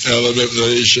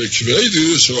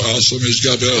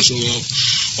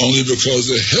 Only because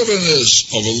the heaviness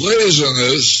of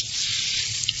laziness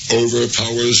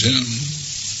overpowers him.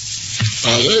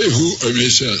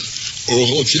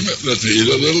 Let me eat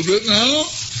a little bit now.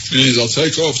 Means I'll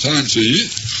take off time to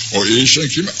eat, or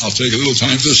I'll take a little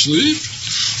time to sleep,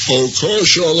 or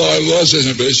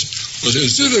but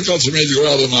it's difficult for me to go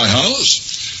out of my house.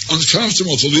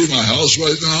 uncomfortable to leave my house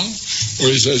right now. Or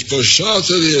he says, I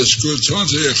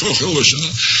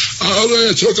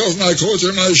took off my coat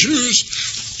and my shoes.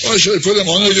 Why should I put them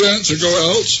on again to go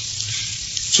out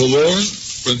to learn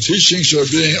when teachings are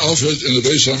being offered in the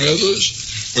Beis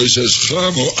HaMedrash? Or he says,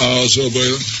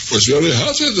 it's very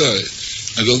hot today.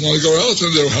 I doesn't want to go out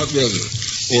in the hot weather.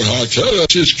 Or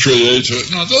HaKedesh is creator.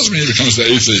 Now, it doesn't mean he becomes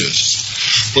the atheist.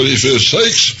 But he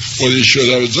forsakes what he should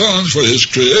have done for his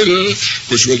creator,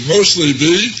 which would mostly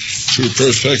be to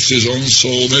perfect his own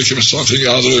soul, make him something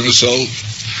out of himself.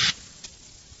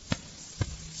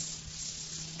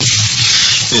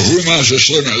 As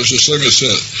Shlomo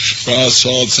said,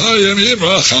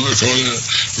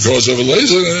 because of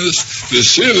laziness, the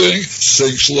ceiling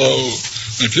sinks low,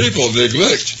 and people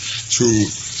neglect to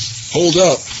hold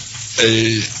up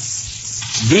a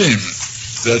beam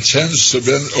that tends to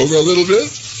bend over a little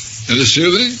bit in the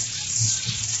ceiling,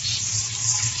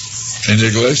 and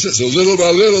neglects it. So little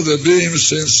by little, the beam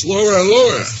sinks lower and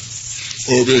lower.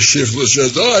 And because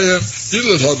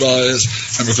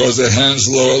the hands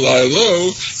lie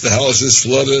low, the house is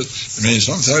flooded. I mean,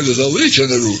 sometimes there's a leak in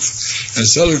the roof.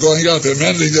 Instead of going up and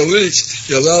mending the leak,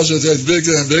 he allows it to get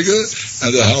bigger and bigger,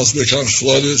 and the house becomes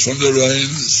flooded from the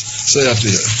rains. Stay up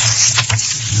here.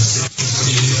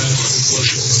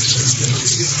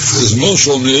 This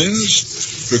moshel means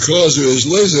because of his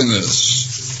laziness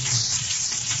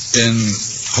in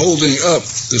holding up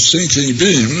the sinking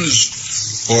beams,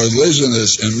 or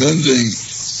laziness in mending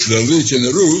the leak in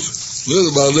the roof,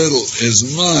 little by little his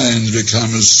mind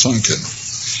becomes sunken,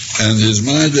 and his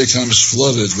mind becomes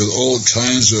flooded with all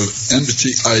kinds of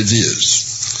empty ideas.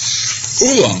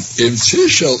 Ulam im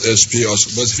tishel espios.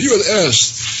 But if you would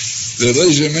ask the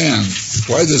lazy man,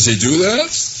 why does he do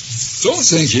that? Don't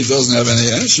think he doesn't have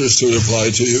any answers to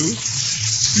reply to you.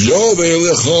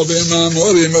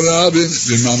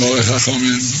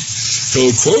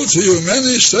 He'll quote to you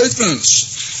many statements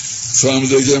from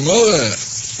the Gemara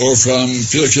or from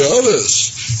Pirkei Avos,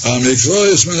 and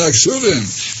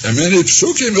many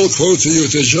psukim will quote to you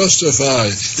to justify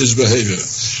his behavior.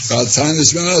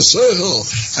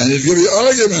 And he'll give you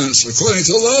arguments according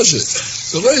to logic.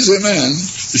 The lazy man,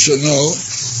 you should know,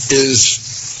 is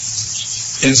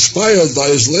inspired by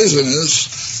his laziness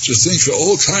to think for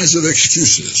all kinds of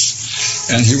excuses.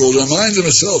 And he will remind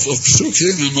himself of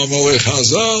psukim and mamorei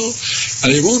Chazal,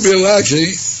 and he won't be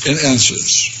lacking in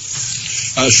answers.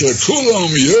 All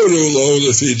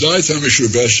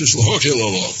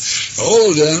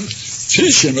of them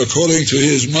teach him according to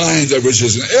his mind, that which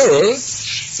is an error,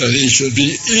 that he should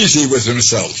be easy with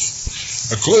himself.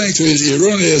 According to his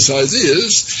erroneous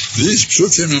ideas, these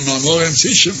psukim and mamorim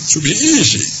teach him to be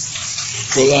easy.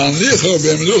 To let him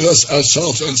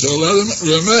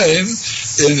remain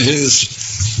in his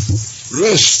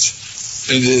rest,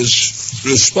 in his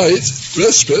respite,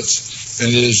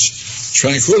 in his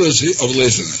tranquility of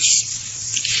laziness.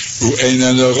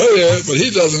 But he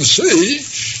doesn't see he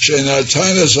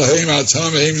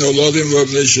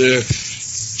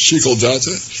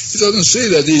doesn't see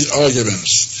that these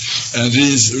arguments and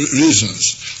these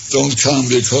reasons don't come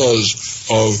because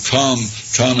of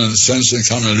common sense and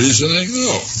common reasoning.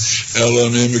 No.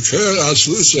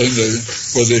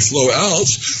 But they flow out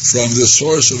from the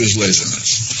source of his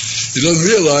laziness. He doesn't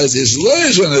realize his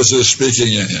laziness is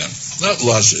speaking in him, not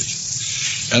logic.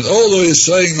 And although he's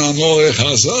saying mamorei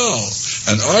Chazal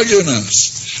and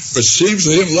arguments, which seem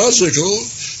to him logical,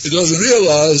 he doesn't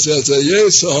realize that the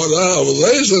Yetzer Hara of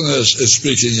laziness is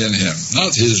speaking in him,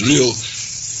 not his real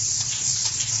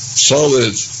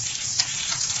solid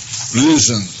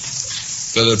reason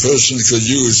that a person could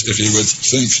use if he would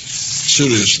think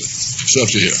seriously. Stop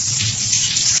to here.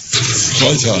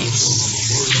 Right on.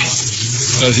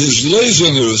 That his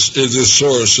laziness is the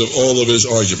source of all of his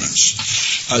arguments.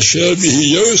 Asher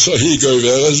bihiyosahi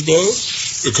goveresbo,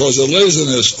 because the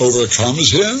laziness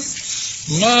overcomes him.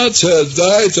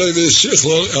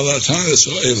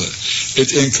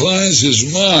 It inclines his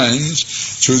mind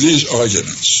to these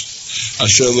arguments. And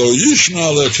he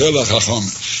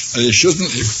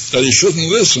shouldn't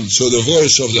listen to the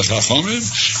voice of the Chachamim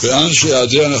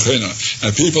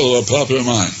and people of a proper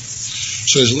mind.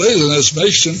 So his laziness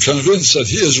makes him convinced that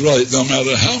he is right, no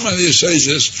matter how many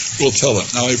sages will tell him.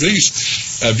 Now he brings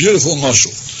a beautiful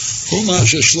mashal.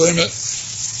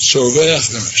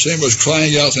 Shem was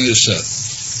crying out in his head.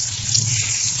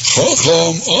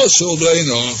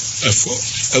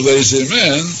 A lazy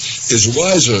man is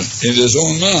wiser in his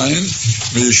own mind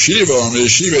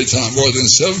more than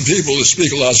 7 people to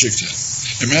speak logic to him.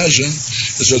 Imagine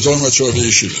it's a dormitory of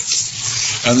yeshiva,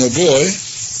 and the boy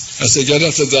has to get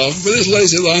up to daven, but he's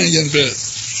lazy lying in bed.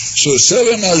 So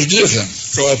 7 mashgichim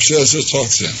go upstairs to talk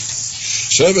to him.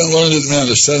 7 learned men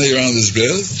are standing around his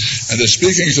bed, and they're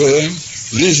speaking to him,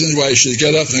 reasons why he should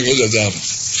get up and go to daven.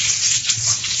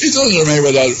 He doesn't remain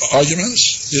without arguments.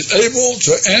 He's able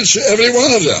to answer every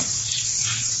one of them.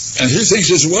 And he thinks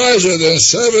he's wiser than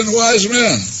 7 wise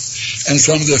men. And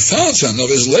from the fountain of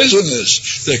his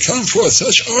laziness, there come forth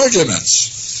such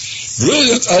arguments,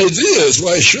 brilliant ideas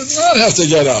why he should not have to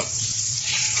get up.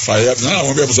 If I have now, I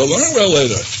won't be able to learn well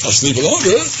later. I'll sleep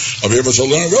longer. I'll be able to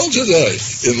learn well today.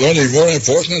 Is learning more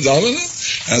important than davening?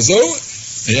 And so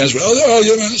he has other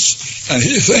arguments, and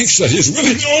he thinks that he's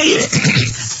winning the argument.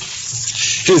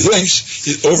 He thinks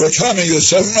he's overcoming the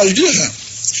 7 I give him.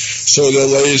 So the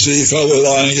lazy fellow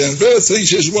lying in bed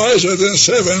thinks he's wiser than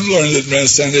 7 learned men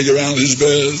standing around his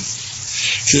bed.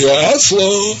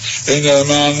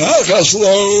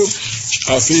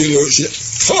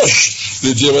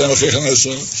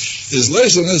 His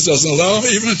laziness doesn't allow him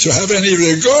even to have any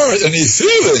regard, any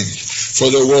feeling for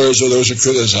the words of those who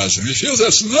criticize him. He feels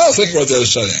that's nothing what they're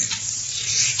saying.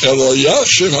 He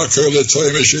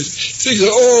thinks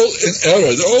they're all in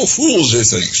error, they're all fools, he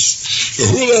thinks.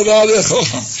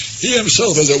 He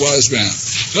himself is a wise man.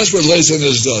 That's what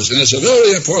laziness does. And it's a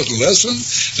very important lesson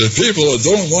that people who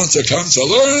don't want to come to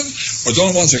learn or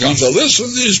don't want to come to listen,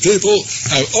 these people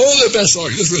have all the best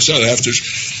arguments. This I have to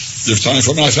give time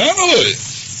for my family.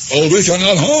 All week I'm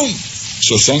not home.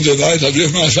 So Sunday night I'll be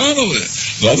with my family.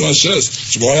 Another one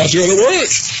says, tomorrow I have to go to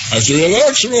work. I have to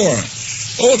relax more.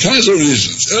 All kinds of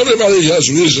reasons. Everybody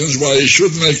has reasons why he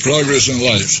should make progress in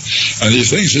life. And he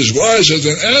thinks he's wiser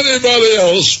than anybody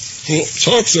else who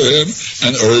talk to him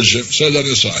and urge him. Set that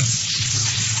aside.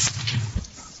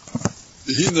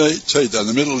 In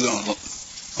the middle of the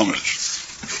homage.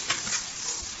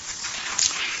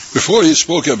 Before he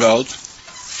spoke about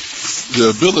the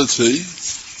ability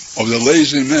of the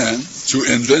lazy man to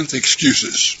invent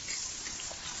excuses,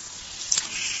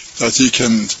 that he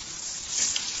can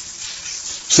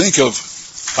think of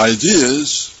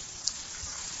ideas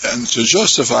and to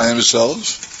justify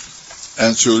himself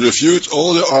and to refute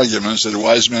all the arguments that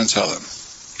wise men tell him.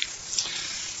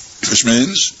 Which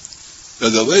means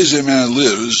that the lazy man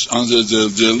lives under the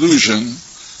delusion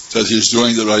that he's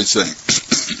doing the right thing.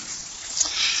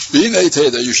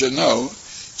 That you should know,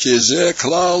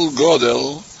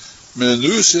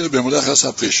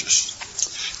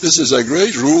 this is a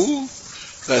great rule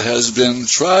that has been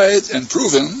tried and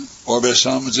proven over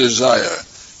some desire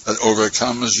that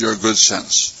overcomes your good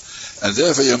sense. And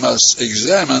therefore you must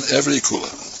examine every kula.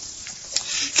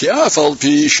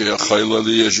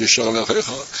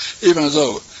 Even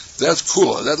though that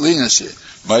kula, that leniency,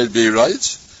 might be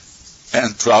right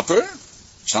and proper,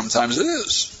 sometimes it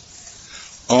is.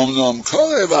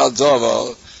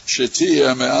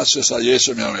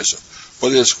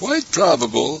 But it's quite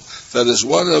probable that it's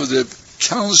one of the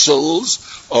counsels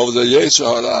of the Yetzer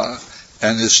Hara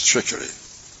and its trickery.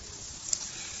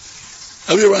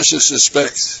 Everyone should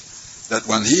suspect that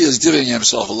when he is giving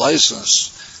himself a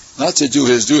license not to do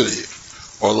his duty,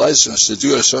 or license to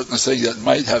do a certain thing that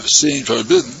might have seemed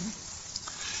forbidden,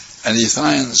 and he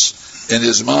finds in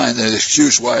his mind an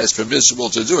excuse why it's permissible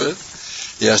to do it,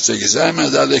 he has to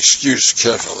examine that excuse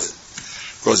carefully,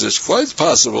 because it's quite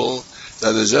possible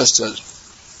that it's just a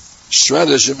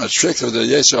stratagem, a trick of the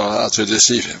Yetzer Hara to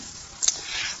deceive him.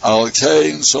 That's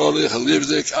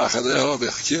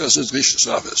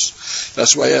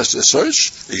why he has to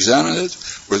search, examine it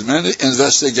with many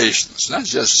investigations, not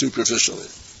just superficially.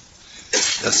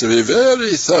 He has to be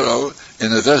very thorough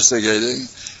in investigating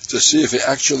to see if he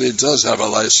actually does have a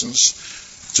license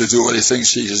to do what he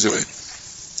thinks he is doing.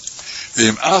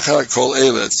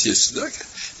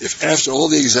 If after all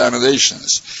the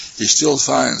examinations he still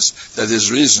finds that his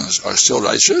reasons are still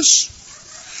righteous,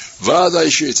 then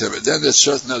it's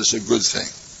certain that it's a good thing.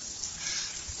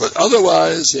 But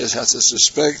otherwise, he has to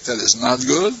suspect that it's not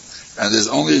good and is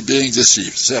only being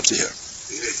deceived. It's up to here.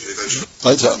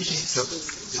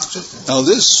 Now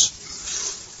this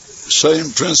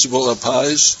same principle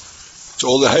applies to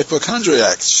all the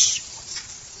hypochondriacs.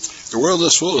 The world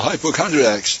is full of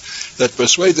hypochondriacs that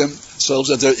persuade themselves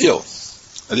that they're ill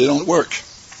and they don't work.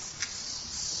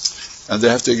 And they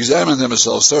have to examine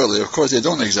themselves thoroughly. Of course, they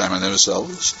don't examine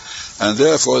themselves, and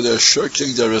therefore they're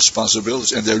shirking their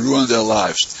responsibilities, and they ruin their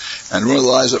lives, and ruin the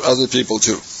lives of other people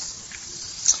too.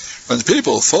 When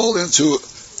people fall into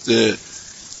the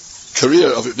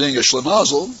career of being a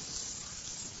shlemazel,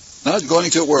 not going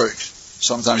to work,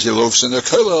 sometimes he loafs in the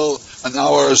kollel an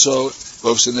hour or so,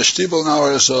 loafs in the shtibel an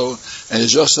hour or so, and he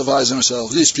justifies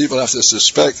himself. These people have to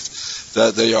suspect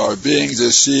that they are being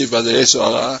deceived by the Yetzer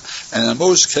Hara, and in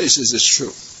most cases it's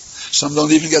true. Some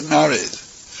don't even get married.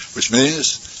 which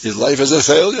means his life is a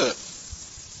failure.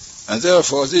 And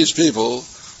therefore these people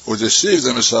who deceive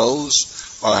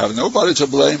themselves or have nobody to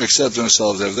blame except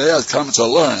themselves, if they had come to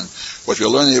learn what we're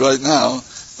learning right now,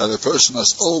 that a person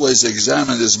must always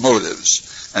examine his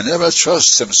motives and never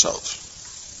trust himself,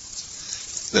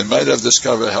 they might have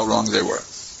discovered how wrong they were.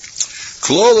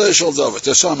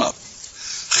 To sum up,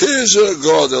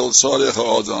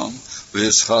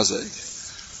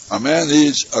 a man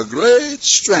needs a great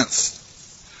strength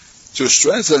to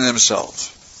strengthen himself,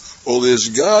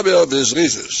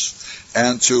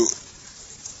 and to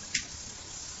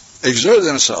exert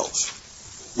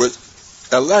himself with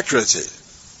alacrity,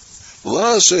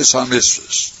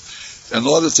 in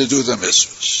order to do the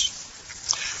mitzvahs.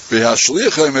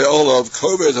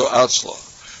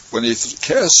 When he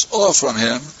casts off from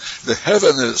him the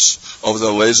heaviness of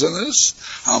the laziness,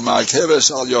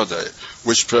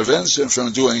 which prevents him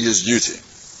from doing his duty.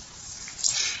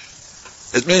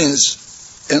 It means,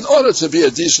 in order to be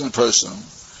a decent person,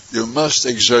 you must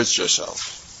exert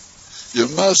yourself. You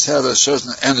must have a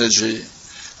certain energy,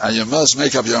 and you must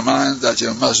make up your mind that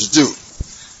you must do.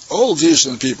 All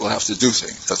decent people have to do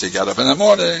things. Have to get up in the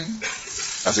morning,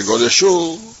 have to go to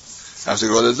shul, have to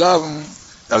go to daven,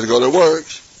 have to go to work.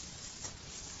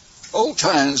 All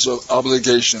kinds of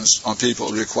obligations on people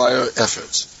require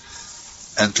effort.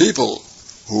 And people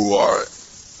who are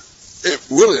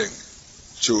willing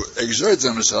to exert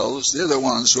themselves, they're the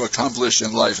ones who accomplish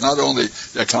in life. Not only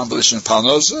they accomplish in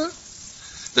parnosa,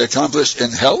 they accomplish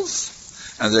in health,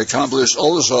 and they accomplish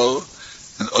also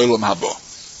in olam haba.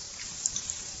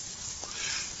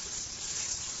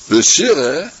 The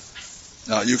Sirah,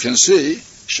 now you can see,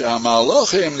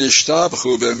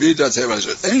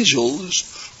 angels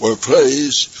were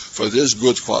praised for this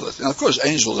good quality. Now, of course,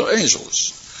 angels are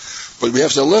angels. But we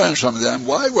have to learn from them.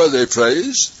 Why were they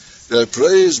praised? They're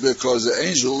praised because the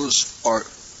angels are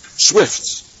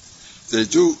swift. They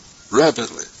do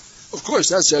rapidly. Of course,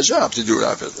 that's their job to do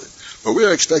rapidly. But we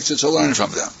are expected to learn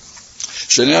from them.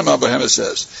 Shenem Abraham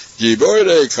says,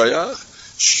 Giborei Kayach,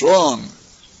 strong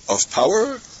of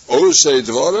power, Osei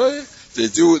Dvorei, they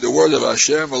do the word of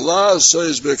Hashem, Allah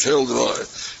says Bekel Dvorei.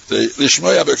 They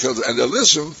lishmoya Bekel, and they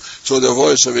listen to the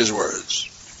voice of his words.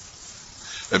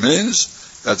 It means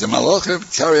that the malachim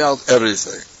carry out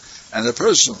everything. And the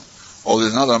person, although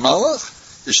he's not a malach,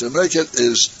 he should make it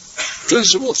his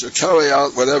principle to carry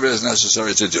out whatever is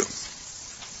necessary to do.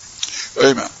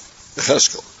 Amen. The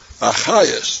Cheskel.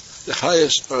 The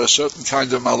highest are a certain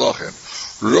kind of malachim.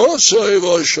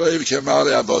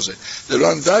 They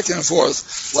run back and forth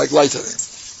like lightning.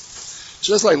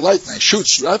 Just like lightning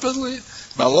shoots rapidly,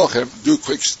 malachim do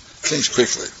things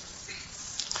quickly.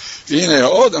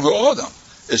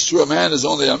 It's true, a man is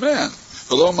only a man.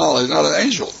 Below malach, he's not an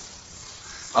angel.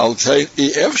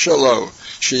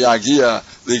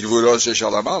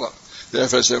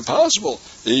 Therefore, it's impossible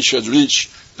he should reach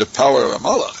the power of a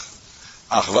malach.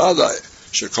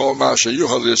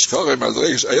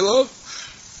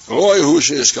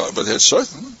 But it's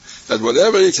certain that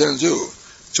whatever he can do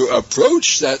to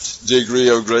approach that degree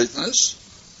of greatness,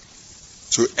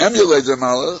 to emulate the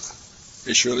malach,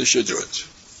 he surely should do it.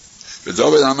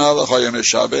 David HaMelech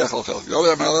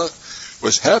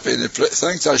was happy and he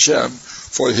thanked Hashem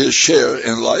for his share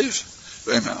in life.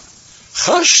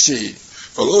 Chashti,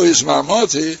 below his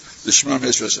marmoti, the Shema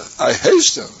Mitzvah. I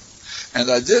hastened, and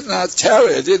I did not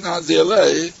tarry, I did not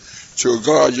delay to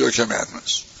guard your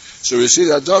commandments. So we see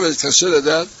that David considered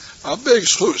that a big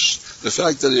schus, the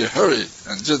fact that he hurried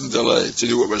and didn't delay to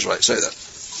do what was right. Say that.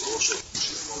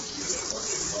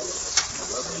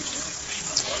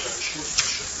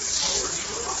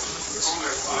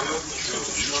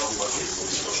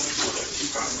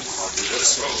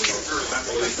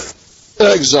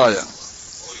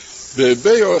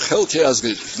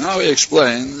 Now he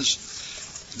explains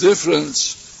different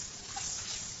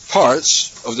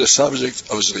parts of the subject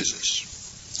of Zrizis.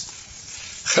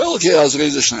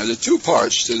 The two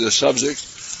parts to the subject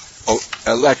of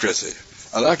alacrity.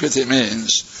 Alacrity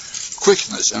means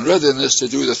quickness and readiness to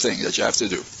do the thing that you have to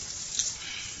do.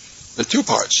 The two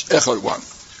parts. Echad one.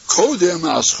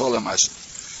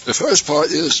 The first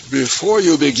part is before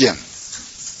you begin.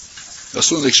 I'll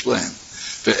soon explain.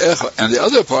 And the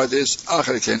other part is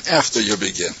after you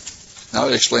begin. Now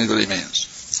I'll explain what he means.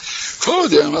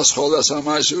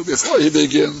 Before he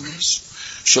begins,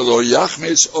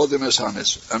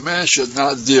 a man should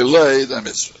not delay the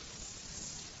mitzvah.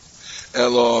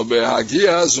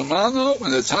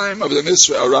 When the time of the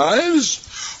mitzvah arrives,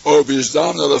 or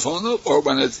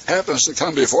when it happens to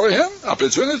come before him,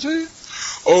 opportunity,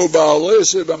 or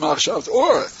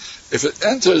if it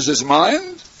enters his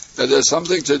mind that there's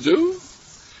something to do,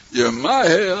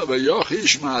 Yemaher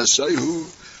v'yochish ma'asehu.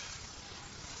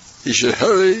 He should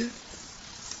hurry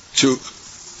to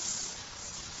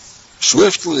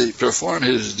swiftly perform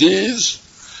his deeds,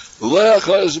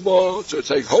 to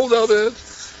take hold of it,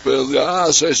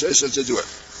 to do it.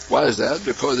 Why is that?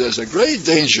 Because there's a great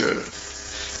danger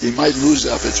he might lose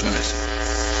the opportunity.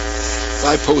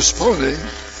 By postponing,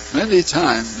 many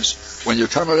times when you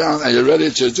come around and you're ready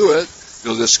to do it,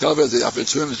 you'll discover the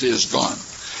opportunity is gone.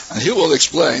 And he will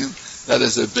explain that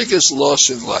is the biggest loss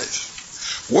in life.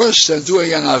 Worse than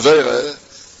doing an avera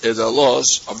is a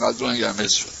loss of not doing a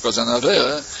mitzvah. Because an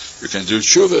avera, you can do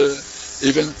tshuva,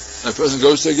 even a person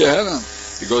goes to Gehenna.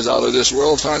 He goes out of this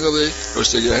world finally, goes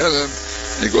to Gehenna,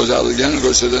 and he goes out again and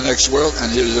goes to the next world,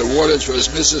 and he is rewarded for his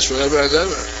mitzvahs forever and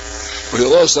ever. But he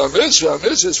lost a mitzvah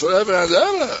is forever and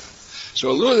ever.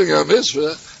 So losing a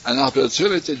mitzvah, an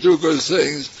opportunity to do good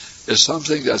things, is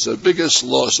something that's the biggest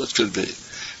loss that could be.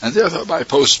 And therefore, by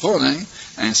postponing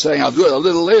and saying, I'll do it a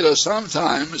little later,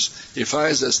 sometimes he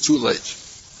finds it's too late.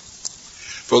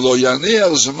 For lo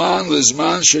yaniyah zman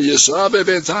lizman sheyisrabe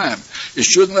ben time. He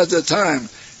shouldn't let the time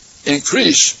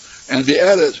increase and be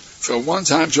added from one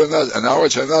time to another, an hour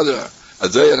to another, a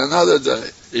day and another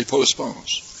day. He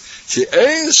postpones. Ki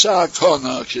ein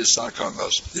sakona ki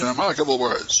sakonos. The remarkable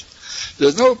words.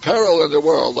 There's no peril in the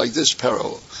world like this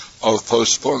peril of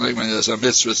postponing when there's a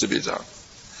mitzvah to be done.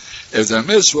 If the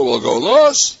mitzvah will go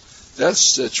lost,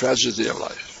 that's the tragedy of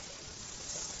life.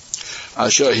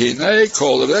 Asher hinei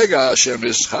kol rega asher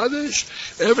mischadesh,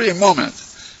 every moment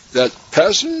that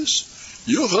passes,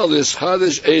 yuchal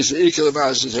ischadesh eis ikel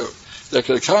ma'asehu. There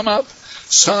could come up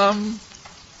some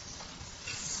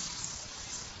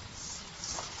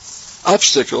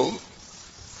obstacle,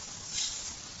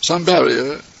 some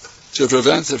barrier to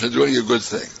prevent him from doing a good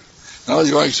thing. Now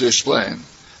he's going to explain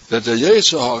that the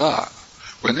Yetzer Hara,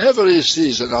 whenever he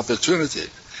sees an opportunity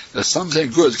that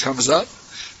something good comes up,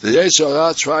 the Yetzer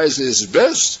Hara tries his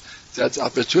best that the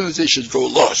opportunity should go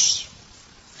lost.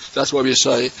 That's what we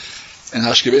say in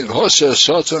Hashkevin, Hoser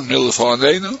Soton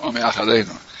Milfonenu or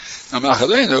Me'achalenu. Now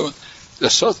Me'achalenu, the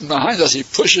Soton behind us, he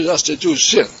pushes us to do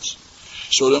sins.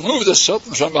 So remove the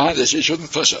Soton from behind us, he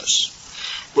shouldn't push us.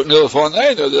 But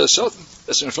Milfonenu, the Soton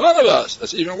that's in front of us,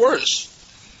 that's even worse.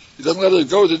 He doesn't let us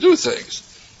go to do things.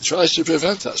 He tries to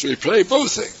prevent us. We pray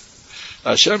both things.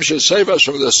 Hashem should save us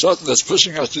from the Satan that's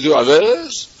pushing us to do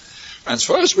averes, and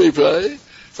first we pray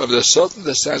from the Satan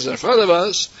that stands in front of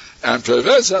us and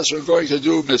prevents us from going to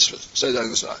do mitzvahs. Say that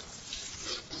inside.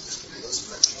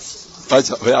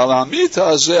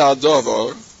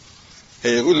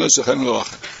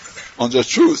 On the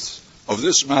truth of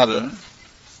this matter,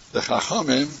 the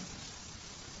Chachamim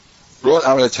brought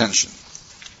our attention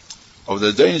of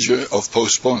the danger of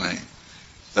postponing,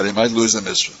 that he might lose the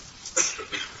mitzvah.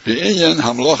 When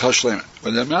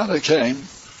the matter came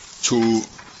to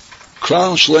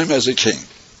crown Shlomo as a king,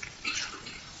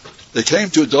 they came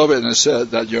to David and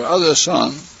said that your other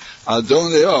son,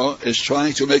 Adonai, is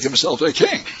trying to make himself a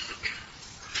king.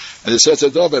 And he said to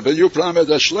David, but you promised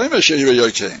that Shlomo should be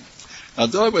your king. Now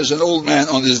David was an old man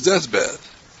on his deathbed.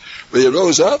 But he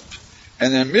rose up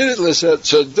and immediately said,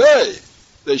 today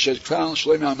they should crown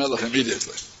Shlomo HaMelech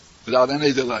immediately, without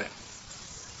any delay.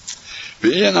 He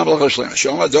said to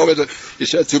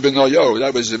Benoyo,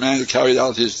 that was the man who carried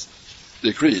out his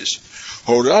decrees,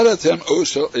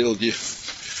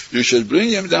 you should bring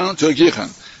him down to Gichon.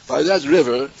 By that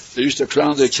river, they used to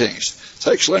crown the kings.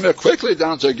 Take Shlomo quickly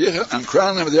down to Gichon and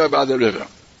crown him there by the river.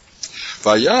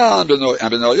 And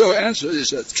Benoyo answered, he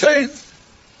said, Cain,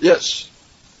 yes.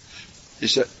 He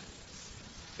said,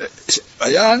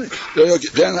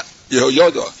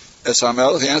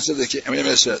 Yehoyodah, he answered the king, and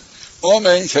he said,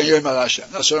 Omein Ken Yomar Hashem.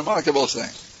 That's a remarkable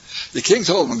thing. The king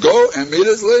told him, go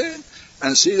immediately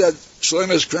and see that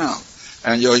Shlomo is crowned.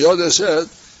 And Yehoyodah said,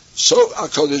 so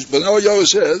HaKadosh, Benoyo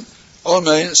said,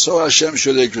 Omein, so Hashem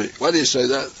should agree. Why did he say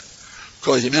that?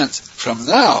 Because he meant, from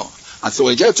now until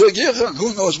we get to Gichon,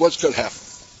 who knows what could happen.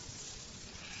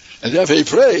 And therefore he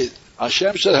prayed,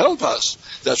 Hashem should help us,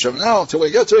 that from now until we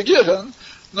get to Gichon,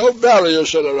 no barrier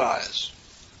should arise.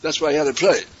 That's why he had to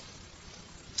pray.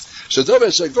 So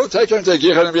David said, go take him to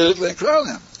Gichon immediately and crown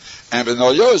him. And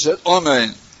Benoyo said,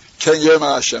 Amen, Ken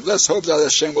Yomar Hashem. Let's hope that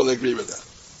Hashem will agree with that.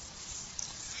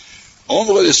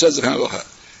 Only what he says to Hanocha.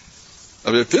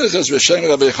 Rabbi Pinchas V'Shem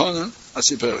Rabbi Yochanan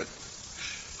Asiperi.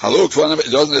 Haluk,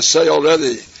 doesn't it say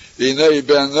already, V'nei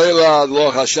ben Nelad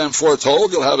lo Hashem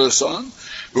foretold, you'll have a son,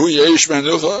 Hu Yeish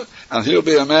Menucha, and he'll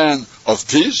be a man of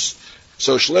peace.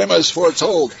 So Shlomo is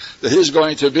foretold that he's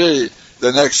going to be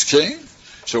the next king.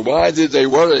 So why did they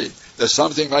worry that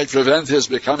something might prevent his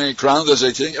becoming crowned as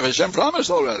a king if Hashem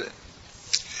promised already?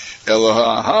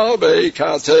 Many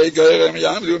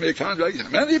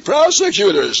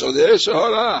prosecutors of the Yetzer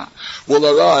Hara will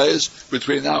arise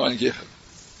between now and Gihon.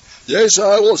 The Yetzer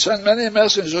Hara will send many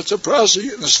messengers to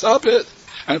prosecute and stop it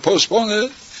and postpone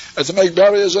it and to make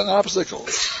barriers and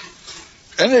obstacles.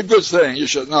 Any good thing, you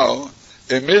should know,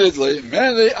 immediately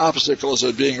many obstacles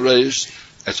are being raised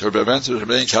and to prevent it from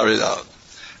being carried out.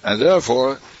 And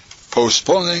therefore,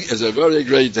 postponing is a very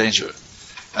great danger.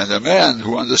 And the man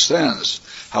who understands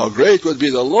how great would be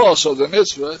the loss of the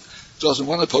mitzvah doesn't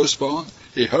want to postpone.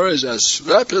 He hurries as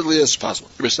rapidly as possible.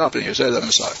 We're stopping here. Say that on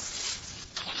the side.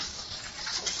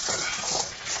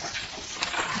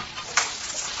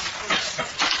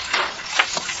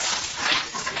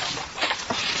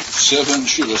 7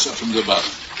 shivas up from the bottom.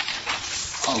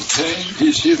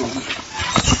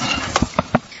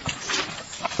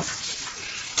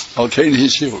 Alkein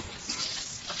Hishiruk.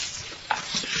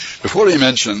 Before he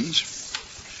mentioned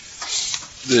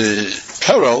the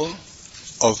peril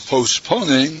of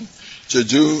postponing to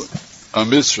do a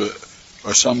mitzvah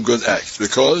or some good act,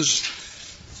 because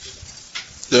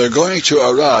there are going to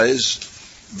arise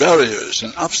barriers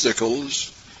and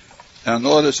obstacles in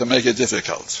order to make it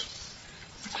difficult.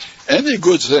 Any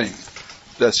good thing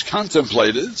that's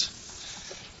contemplated,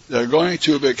 they're going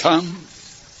to become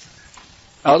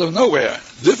out of nowhere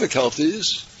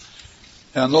difficulties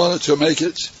in order to make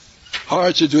it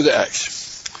hard to do the act.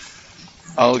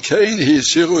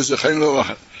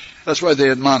 That's why they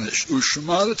admonish. You should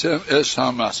guard their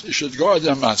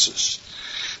matzahs.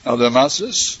 Now the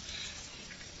matzahs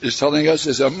is telling us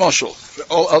is a mashal for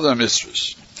all other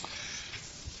mitzvahs.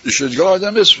 You should guard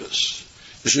their mitzvahs.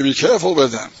 You should be careful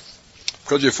with them,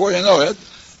 because before you know it,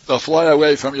 they'll fly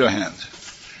away from your hand.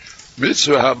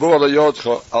 Mitzvah that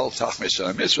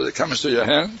comes to your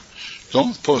hand,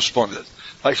 don't postpone it.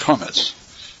 Like chametz.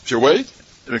 If you wait,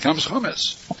 it becomes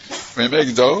chametz. When you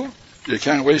make dough, you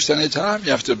can't waste any time.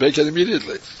 You have to bake it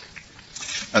immediately.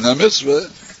 And the mitzvah,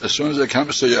 as soon as it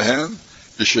comes to your hand,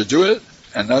 you should do it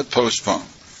and not postpone.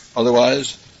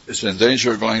 Otherwise, it's in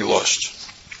danger of going lost.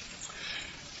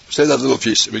 Say that little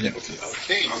piece. Begin. A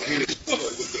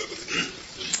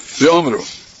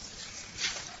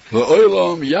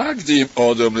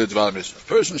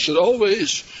person should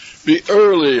always be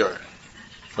earlier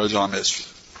for the mitzvah.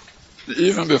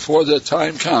 Even before the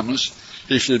time comes,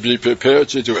 he should be prepared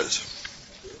to do it.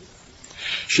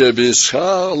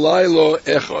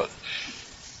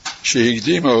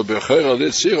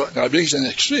 Now, brings an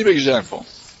extreme example.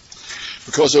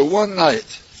 Because of one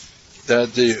night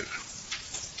that the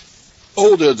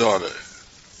older daughter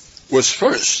was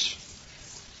first,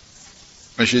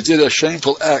 when she did a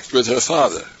shameful act with her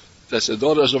father, that's the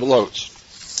daughters of Lot,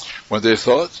 when they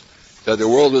thought that the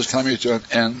world was coming to an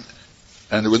end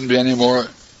and there wouldn't be any more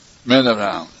men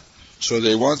around. So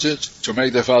they wanted to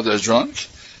make their father drunk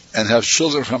and have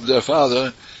children from their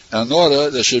father in order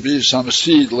there should be some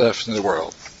seed left in the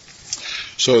world.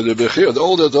 So the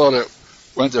older daughter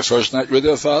went the first night with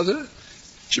her father.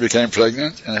 She became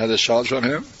pregnant and had a child from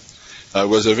him. It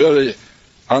was a very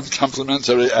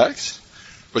uncomplimentary act,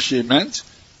 but she meant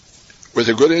with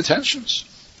the good intentions.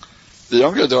 The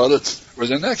younger daughter was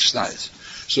the next night.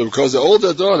 So because the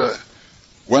older daughter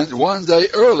went one day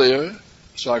earlier,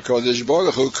 so HaKadosh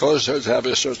Baruch Hu caused her to have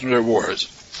a certain reward.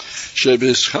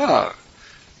 Shebischar,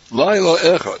 Laila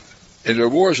Echad, in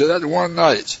rewards of that one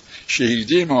night,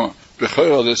 Shehigdimo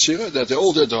B'chora L'tzira, that the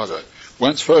older daughter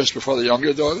went first before the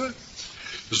younger daughter.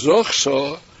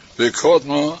 Zochso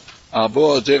B'kodmo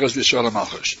Abo Aderes B'Shalom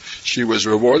Malchus. She was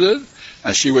rewarded,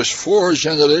 and she was 4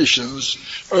 generations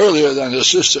earlier than her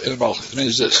sister in Malchus. It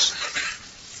means this.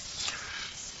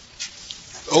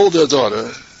 The older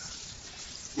daughter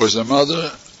was the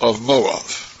mother of Moab,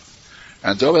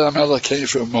 and David HaMelech came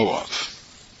from Moab.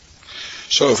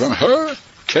 So from her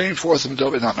came forth from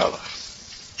David HaMelech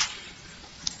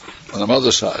on the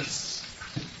mother's side.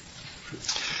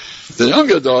 The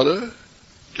younger daughter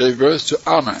gave birth to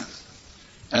Ammon,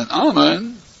 and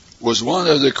Ammon was one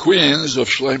of the queens of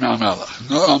Shlomo HaMelech,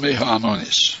 Naomi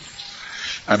HaAmmonis.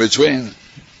 And between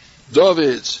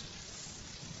David's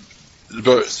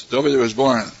birth, David was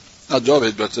born, not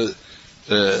David, but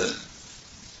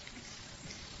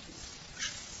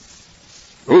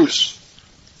Ruth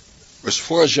was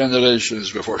 4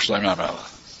 generations before Shlomo HaMelech.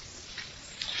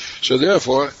 So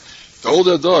therefore, the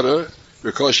older daughter,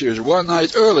 because she was one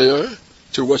night earlier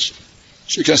to what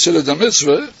she considered the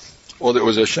mitzvah, although it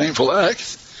was a shameful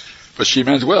act, but she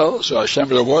meant well, so Hashem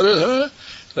rewarded her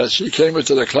that she came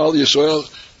into the Klal Yisrael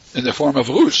in the form of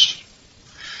Ruth.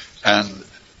 And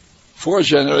 4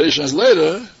 generations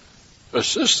later, her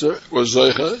sister was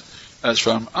Zoicha, as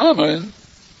from Ammon,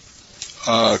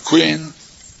 Queen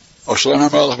of Shlomo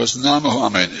HaMelech was Namahu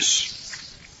Amenis.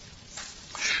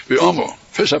 V'omu,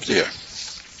 first up to here.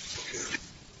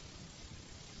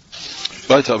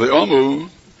 V'ata v'omu,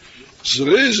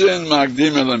 Zrizin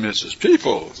Magdim El HaMitzvahs.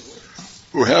 People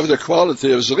who have the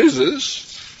quality of Zrizis,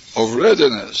 of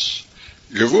readiness,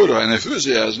 Gevura, and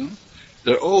enthusiasm,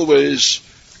 they always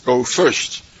go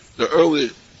first. They're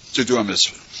early to do a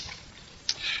mitzvah.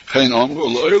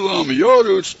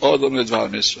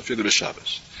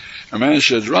 A man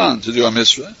should run to do a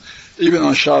mitzvah, even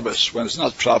on Shabbos, when it's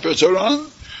not proper to run,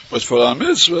 but for a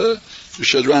mitzvah, you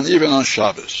should run even on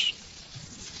Shabbos.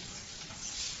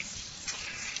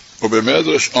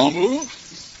 Ubemedrash Amru,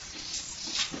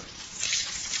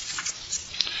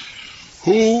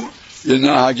 Hu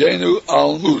Yenahagenu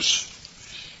Almus.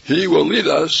 He will lead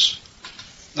us.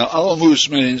 Now, Almus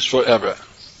means forever.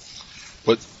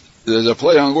 But there's a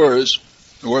play on words.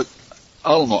 The word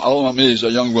Alma means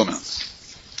a young woman.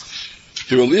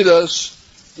 He will lead us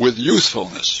with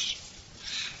youthfulness.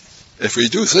 If we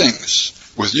do things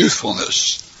with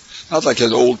youthfulness, not like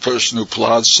an old person who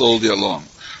plods slowly along,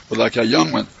 but like a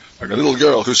young one, like a little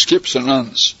girl who skips and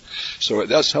runs. So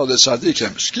that's how the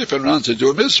tzaddikim skip and run to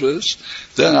do mitzvahs.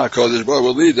 Then our Kodesh Baruch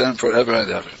will lead them forever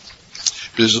and ever.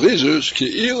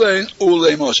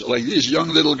 Like these young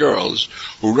little girls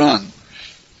who run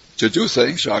to do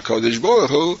things, our Kodesh Baruch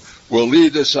Hu will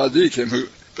lead the tzaddikim who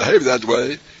behave that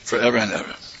way forever and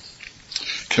ever.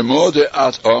 Kemo de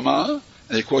at Omar,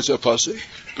 and he quotes a pasuk,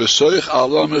 B'soich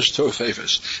alamas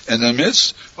tofefes, in the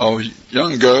midst of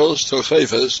young girls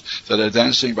tofefes that are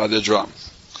dancing by the drum.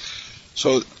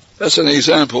 So that's an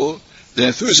example, the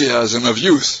enthusiasm of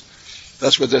youth.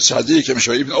 That's what the tzaddikim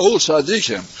show. Even old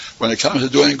tzaddikim, when it comes to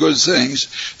doing good things,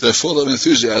 they're full of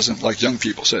enthusiasm, like young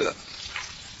people say that.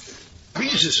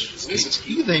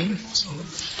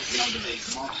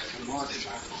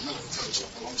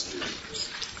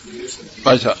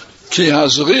 Ki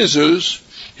hazrizus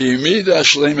he midas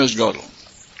shleimus gadol.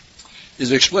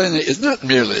 He's explaining it's not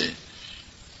merely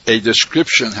a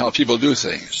description how people do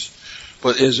things,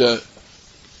 but is a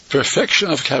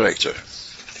perfection of character.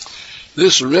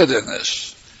 This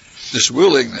readiness, this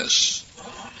willingness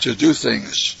to do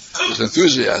things with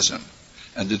enthusiasm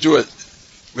and to do it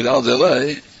without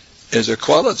delay is a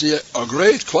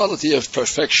great quality of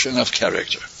perfection of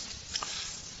character.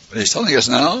 But he's telling us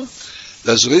now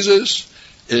that Zrizis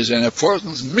is an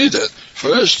important midah.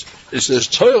 First, it says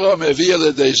Torah mevia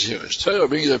l'deziris. Torah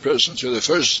brings a person to the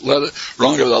first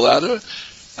rung of the ladder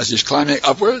as he's climbing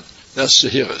upward. That's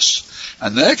Zehiris.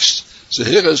 And next,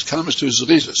 Zehiris comes to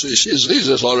Zrizis. So you see,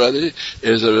 Zrizis already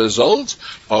is a result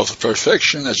of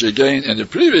perfection that you gain in the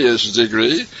previous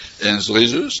degree in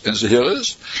Zrizis, in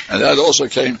Zehiris, and that also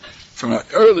came from an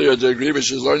earlier degree,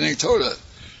 which is learning Torah.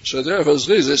 So therefore,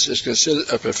 Zrizis is considered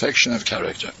a perfection of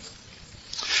character.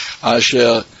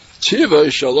 Asher tiva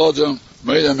shalodom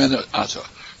meidam ato,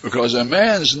 because a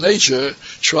man's nature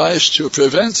tries to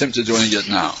prevent him to doing it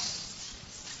now.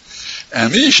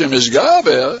 And Mishim is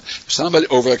Gaber, somebody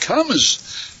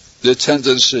overcomes the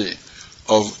tendency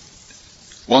of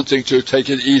wanting to take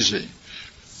it easy,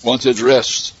 wanted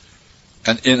rest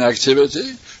and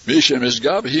inactivity. Mishim is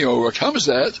Gaber, he overcomes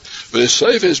that, but his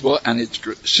safe is and it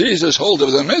seizes hold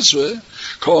of the mitzvah,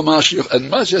 call Mashiach, as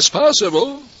much as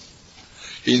possible.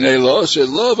 He neilos it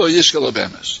love or yishkal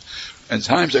abemes. In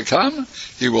time to come,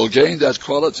 he will gain that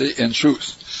quality in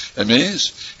truth. It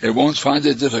means he won't find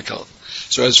it difficult.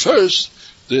 So at first,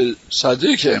 the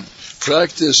tzaddikim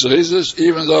practice Zrizis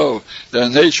even though their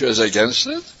nature is against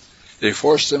it. They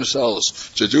force themselves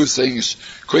to do things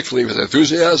quickly with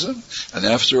enthusiasm, and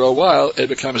after a while, it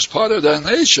becomes part of their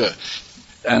nature.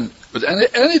 And with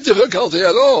any difficulty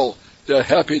at all, they're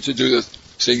happy to do the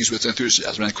things with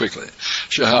enthusiasm and quickly.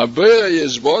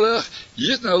 HaKadosh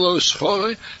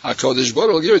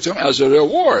Baruch will give it to him as a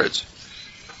reward.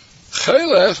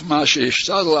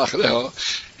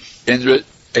 In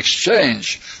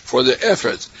exchange for the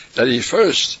effort that he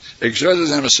first exerted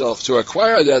himself to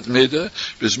acquire that midah,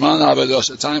 bisman avodos,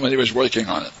 the time when he was working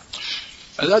on it.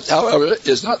 And that, however,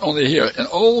 is not only here. In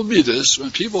all midas,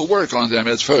 when people work on them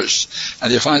at first,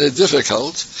 and they find it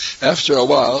difficult, after a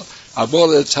while,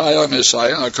 HaKadosh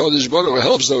Baruch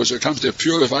helps those who come to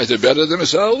purify, to better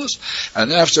themselves,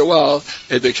 and after a while,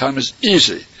 it becomes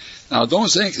easy. Now,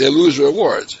 don't think they lose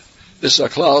reward. This is a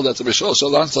cloud that the Mesilas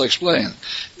Yesharim explained.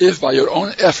 If by your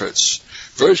own efforts,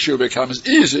 virtue becomes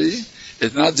easy,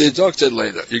 it's not deducted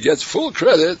later. You get full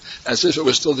credit as if it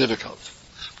was still difficult.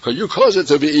 Because you cause it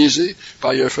to be easy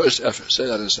by your first effort. Say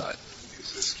that inside.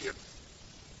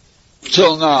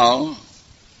 Till now,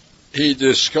 he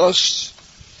discussed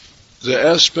the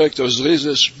aspect of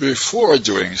Zrizis before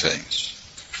doing things.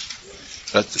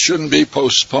 that shouldn't be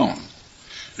postponed.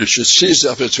 You should seize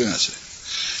the opportunity.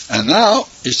 And now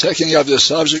he's taking up the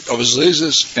subject of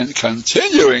zlizis and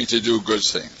continuing to do good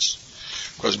things.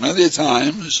 Because many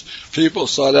times people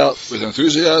start out with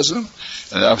enthusiasm,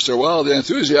 and after a while the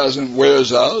enthusiasm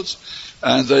wears out,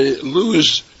 and they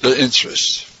lose their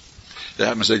interest. It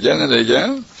happens again and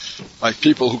again, like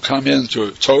people who come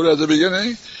into Torah at the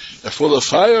beginning, they're full of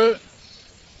fire,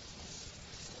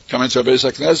 come into a Beis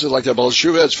HaKnesset like a Baal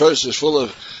Shuva at first is full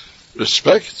of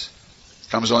respect,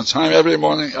 comes on time every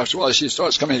morning. After a while she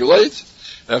starts coming late.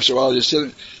 After a while he's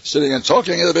sitting and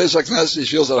talking in the Beis HaKnesset, he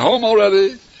feels at home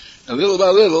already, and little by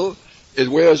little it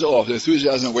wears off, the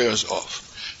enthusiasm wears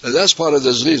off. And that's part of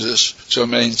the zlizis, to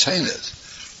maintain it.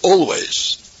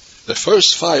 Always. The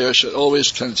first fire should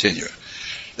always continue.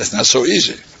 That's not so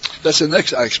easy. That's the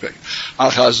next aspect.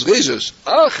 But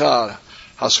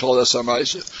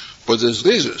the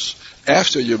zlizis,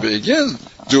 after you begin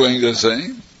doing the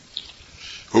thing,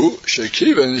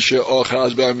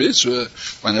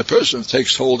 when a person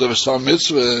takes hold of some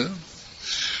mitzvah,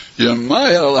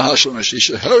 he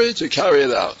should hurry to carry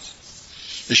it out.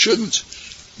 He shouldn't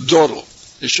dawdle.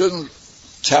 He shouldn't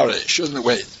tarry. He shouldn't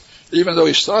wait. Even though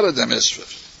he started the mitzvah,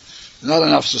 not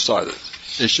enough to start it.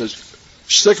 He should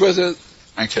stick with it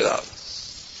and get out.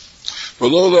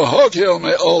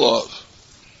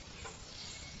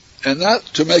 And not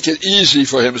to make it easy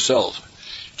for himself.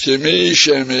 Not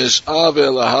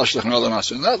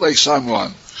like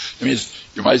someone. I mean,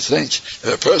 you might think if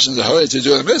a person is in a hurry to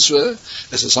do a mitzvah,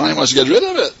 it's a sign he wants to get rid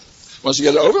of it, wants to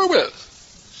get it over with.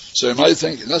 So you might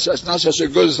think that's not such a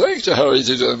good thing to hurry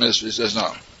to do the mitzvah. He says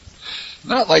no.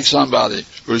 Not like somebody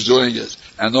who's doing it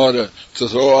in order to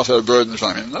throw off a burden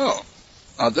from him. No,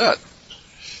 not that.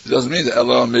 It doesn't mean that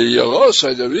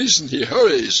the reason he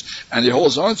hurries and he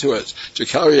holds on to it to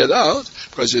carry it out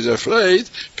because he's afraid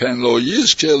he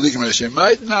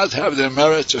might not have the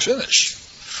merit to finish.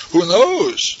 Who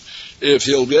knows if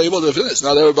he'll be able to finish?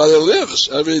 Not everybody lives.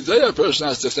 Every day a person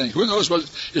has to think, who knows what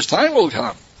his time will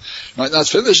come. Might not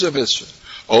finish the mitzvah.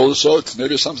 Also,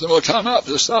 maybe something will come up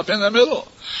to stop in the middle.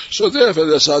 So therefore,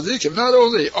 the tzaddikim not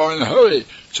only are in a hurry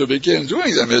to begin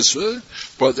doing the mitzvah,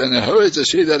 but in a hurry to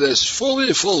see that it's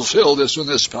fully fulfilled as soon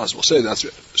as possible. Say that's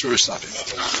where we're stopping.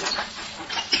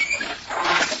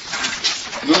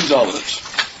 Nun Dalet.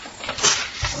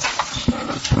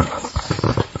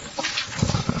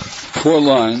 4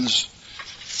 lines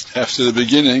after the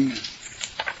beginning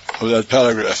of that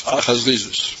paragraph. Achaz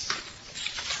Lizus.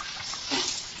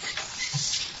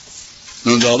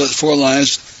 Nun Dalet, 4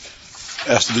 lines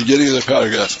after the beginning of the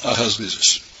paragraph. Achaz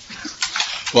Lizus.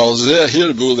 Val zeh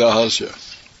hirbu le'ahazir.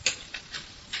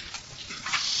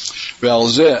 Val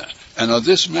zeh, and on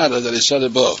this matter that is said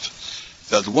above,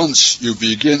 that once you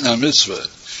begin a mitzvah,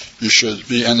 you should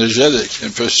be energetic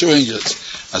in pursuing it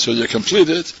until you complete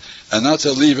it, and not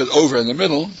to leave it over in the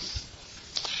middle.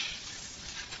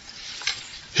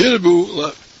 Hirbu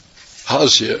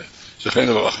le'ahazir, the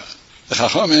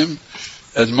Chachamim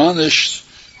admonished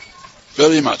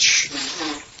very much.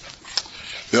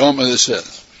 The Omer said,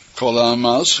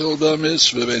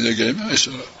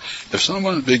 if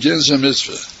someone begins a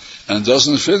mitzvah and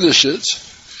doesn't finish it,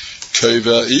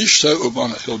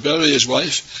 he'll bury his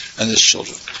wife and his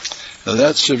children. Now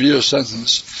that severe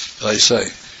sentence that I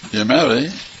say, you marry,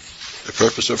 the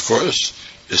purpose of course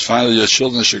is finally your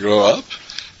children should grow up,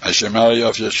 and should marry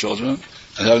off your children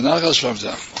and have nachas from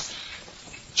them.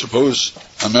 Suppose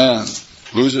a man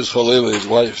loses cholila, his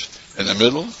wife, in the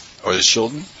middle, or his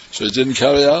children, so he didn't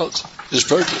carry out his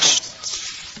purpose.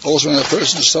 Also, when a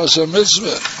person starts a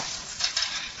mitzvah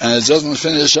and it doesn't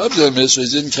finish up the mitzvah, he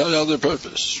didn't carry out the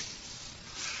purpose.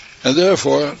 And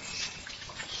therefore,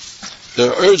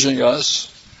 they're urging us,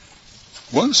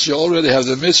 once you already have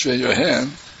the mitzvah in your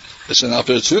hand, it's an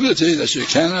opportunity that you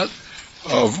cannot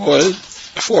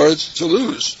afford to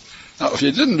lose. Now, if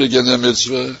you didn't begin the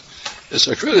mitzvah, it's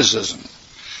a criticism.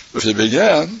 If you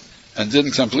began and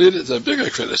didn't complete it, it's a bigger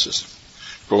criticism.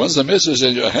 But once the mitzvah is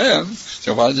in your hand,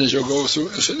 then why didn't you go through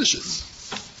and finish it?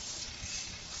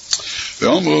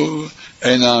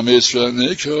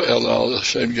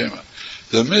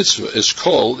 The mitzvah is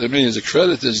called, it means the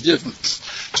credit is given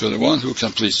to the one who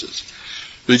completes it.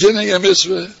 Beginning a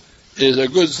mitzvah is a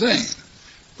good thing,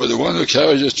 but the one who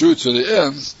carries it through to the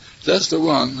end, that's the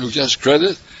one who gets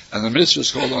credit, and the mitzvah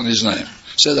is called on his name.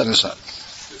 Say that inside.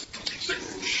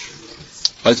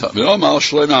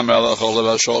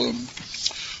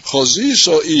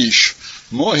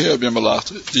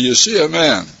 Do you see a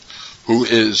man who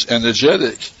is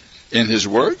energetic in his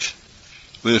work?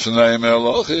 He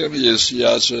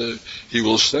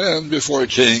will stand before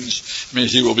kings,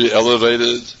 means he will be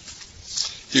elevated.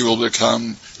 he will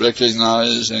become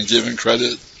recognized and given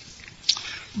credit.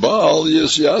 Baal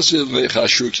Yisyasid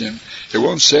Lechashukim, he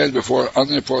won't stand before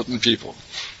unimportant people.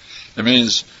 It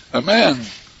means a man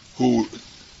who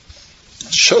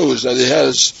shows that he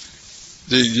has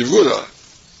the gevura,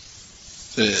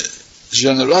 the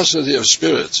generosity of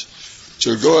spirit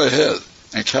to go ahead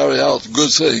and carry out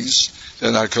good things,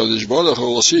 then HaKadosh Baruch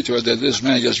Hu will see to it that this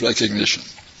man gets recognition.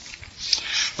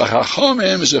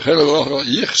 Chachamim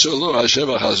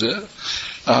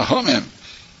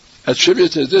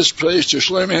attributed this praise to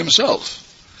Shlomo himself.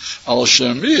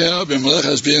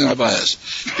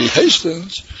 He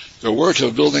hastened the work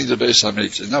of building the Beis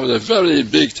HaMikdash. That was a very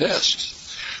big task.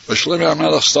 But Shlomo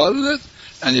HaMelech started it,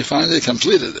 and he finally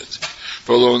completed it.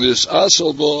 But it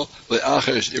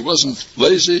wasn't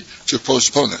lazy to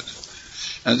postpone it.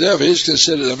 And therefore he's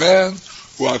considered a man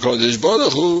who HaKadosh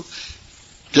Baruch Hu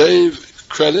gave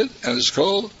credit, and it's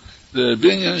called the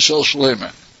Binyan Shel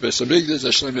Shlomo. Beis HaMikdash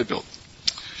that Shlomo built.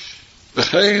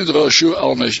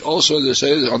 Also they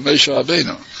say on Moshe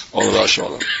Rabbeinu, all Rosh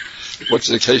Hashanah. What's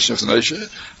the case of Moshe?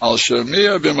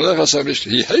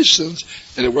 He hastened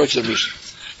in the work of Mishkan.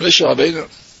 Moshe Rabbeinu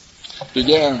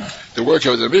began the work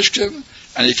of the Mishkan,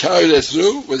 and he carried it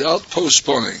through without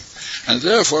postponing. And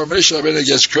therefore, Moshe Rabbeinu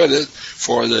gets credit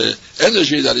for the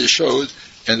energy that he showed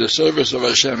in the service of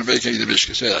Hashem and making the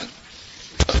Mishkan. Say that.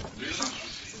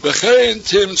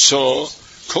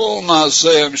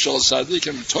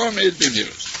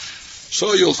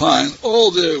 So you'll find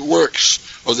all the works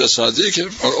of the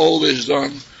tzaddikim are always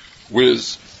done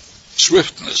with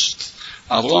swiftness.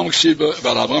 Avram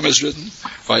is written,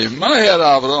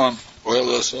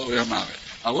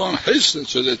 Avram hastened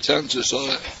to the tent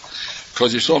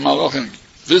because he saw Malachim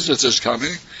visitors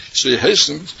coming, so he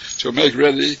hastened to make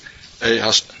ready a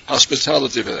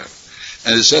hospitality for them.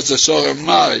 And he said to Sarah,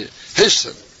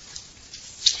 hasten.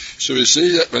 So we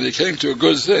see that when he came to a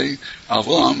good thing,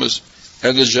 Avram was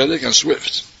energetic and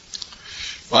swift.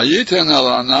 And he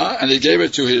gave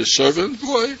it to his servant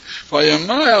boy, and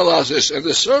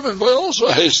the servant boy also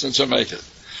hastened to make it.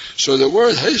 So the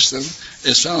word hasten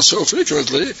is found so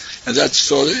frequently in that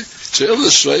story to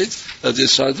illustrate that the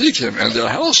tzaddikim and their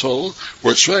household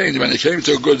were trained when it came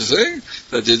to a good thing,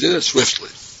 that they did it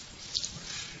swiftly.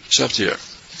 Except here.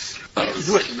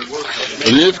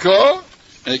 Rivka,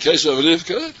 in the case of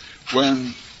Rivka,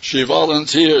 when she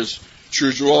volunteers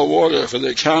to draw water for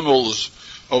the camels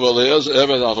of Eliezer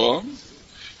Eved Avram,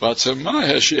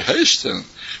 she hastened,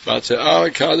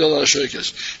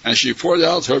 and she poured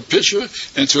out her pitcher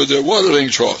into the watering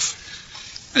trough,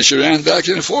 and she ran back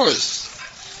and forth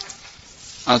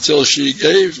until she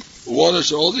gave water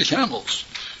to all the camels.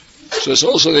 So it's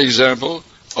also an example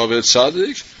of a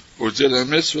tzaddik who did a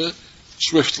mitzvah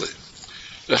swiftly.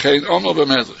 The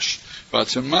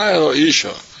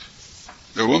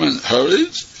woman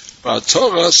hurried, and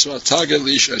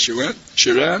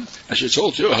she ran, and she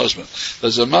told to her husband.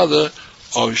 There's a mother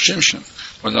of Shimshon.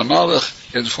 When the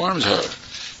Malach informed her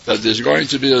that there's going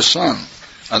to be a son,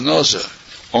 a Nozer,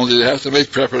 only they have to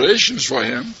make preparations for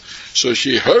him, so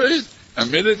she hurried,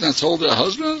 immediately, and told her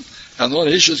husband, and Lord,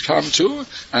 he should come too,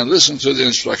 and listen to the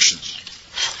instructions.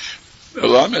 The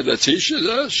Lamed that teaches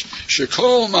us,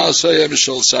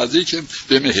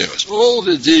 all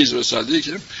the deeds of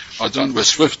tzaddikim are done with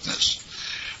swiftness.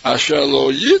 They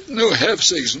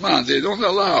don't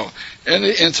allow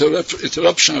any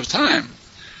interruption of time.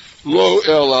 They don't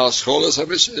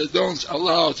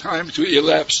allow time to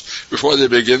elapse before they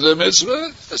begin the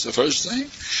mitzvah. That's the first thing.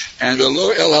 And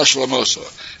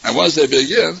and once they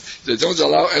begin, they don't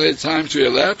allow any time to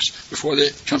elapse before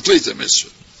they complete the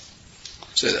mitzvah.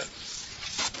 Say that.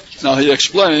 Now he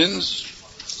explains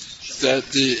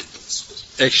that the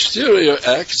exterior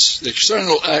acts, the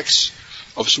external acts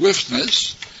of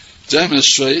swiftness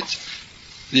demonstrate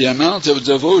the amount of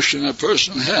devotion a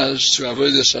person has to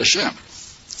Avodas Hashem.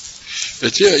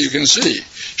 But here you can see, a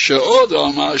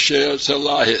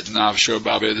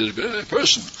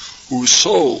person whose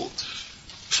soul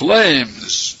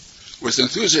flames with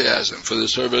enthusiasm for the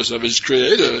service of his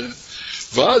Creator,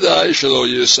 he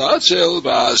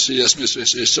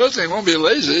certainly won't be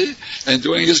lazy in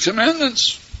doing his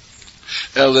commandments.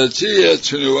 But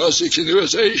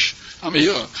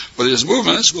his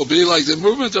movements will be like the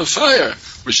movement of fire,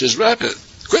 which is rapid,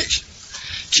 quick.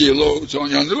 He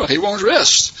won't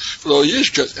rest,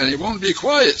 and he won't be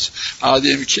quiet until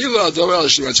he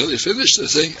finished the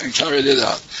thing and carried it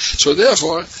out. So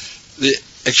therefore, the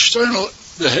external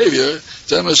behavior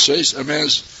demonstrates a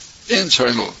man's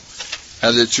internal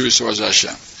attitude towards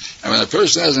Hashem. And when a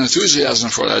person has an enthusiasm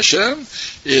for Hashem,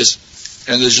 he is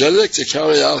energetic to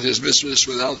carry out his mitzvahs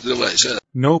without delay.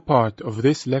 No part of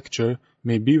this lecture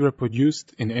may be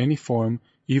reproduced in any form,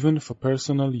 even for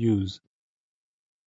personal use.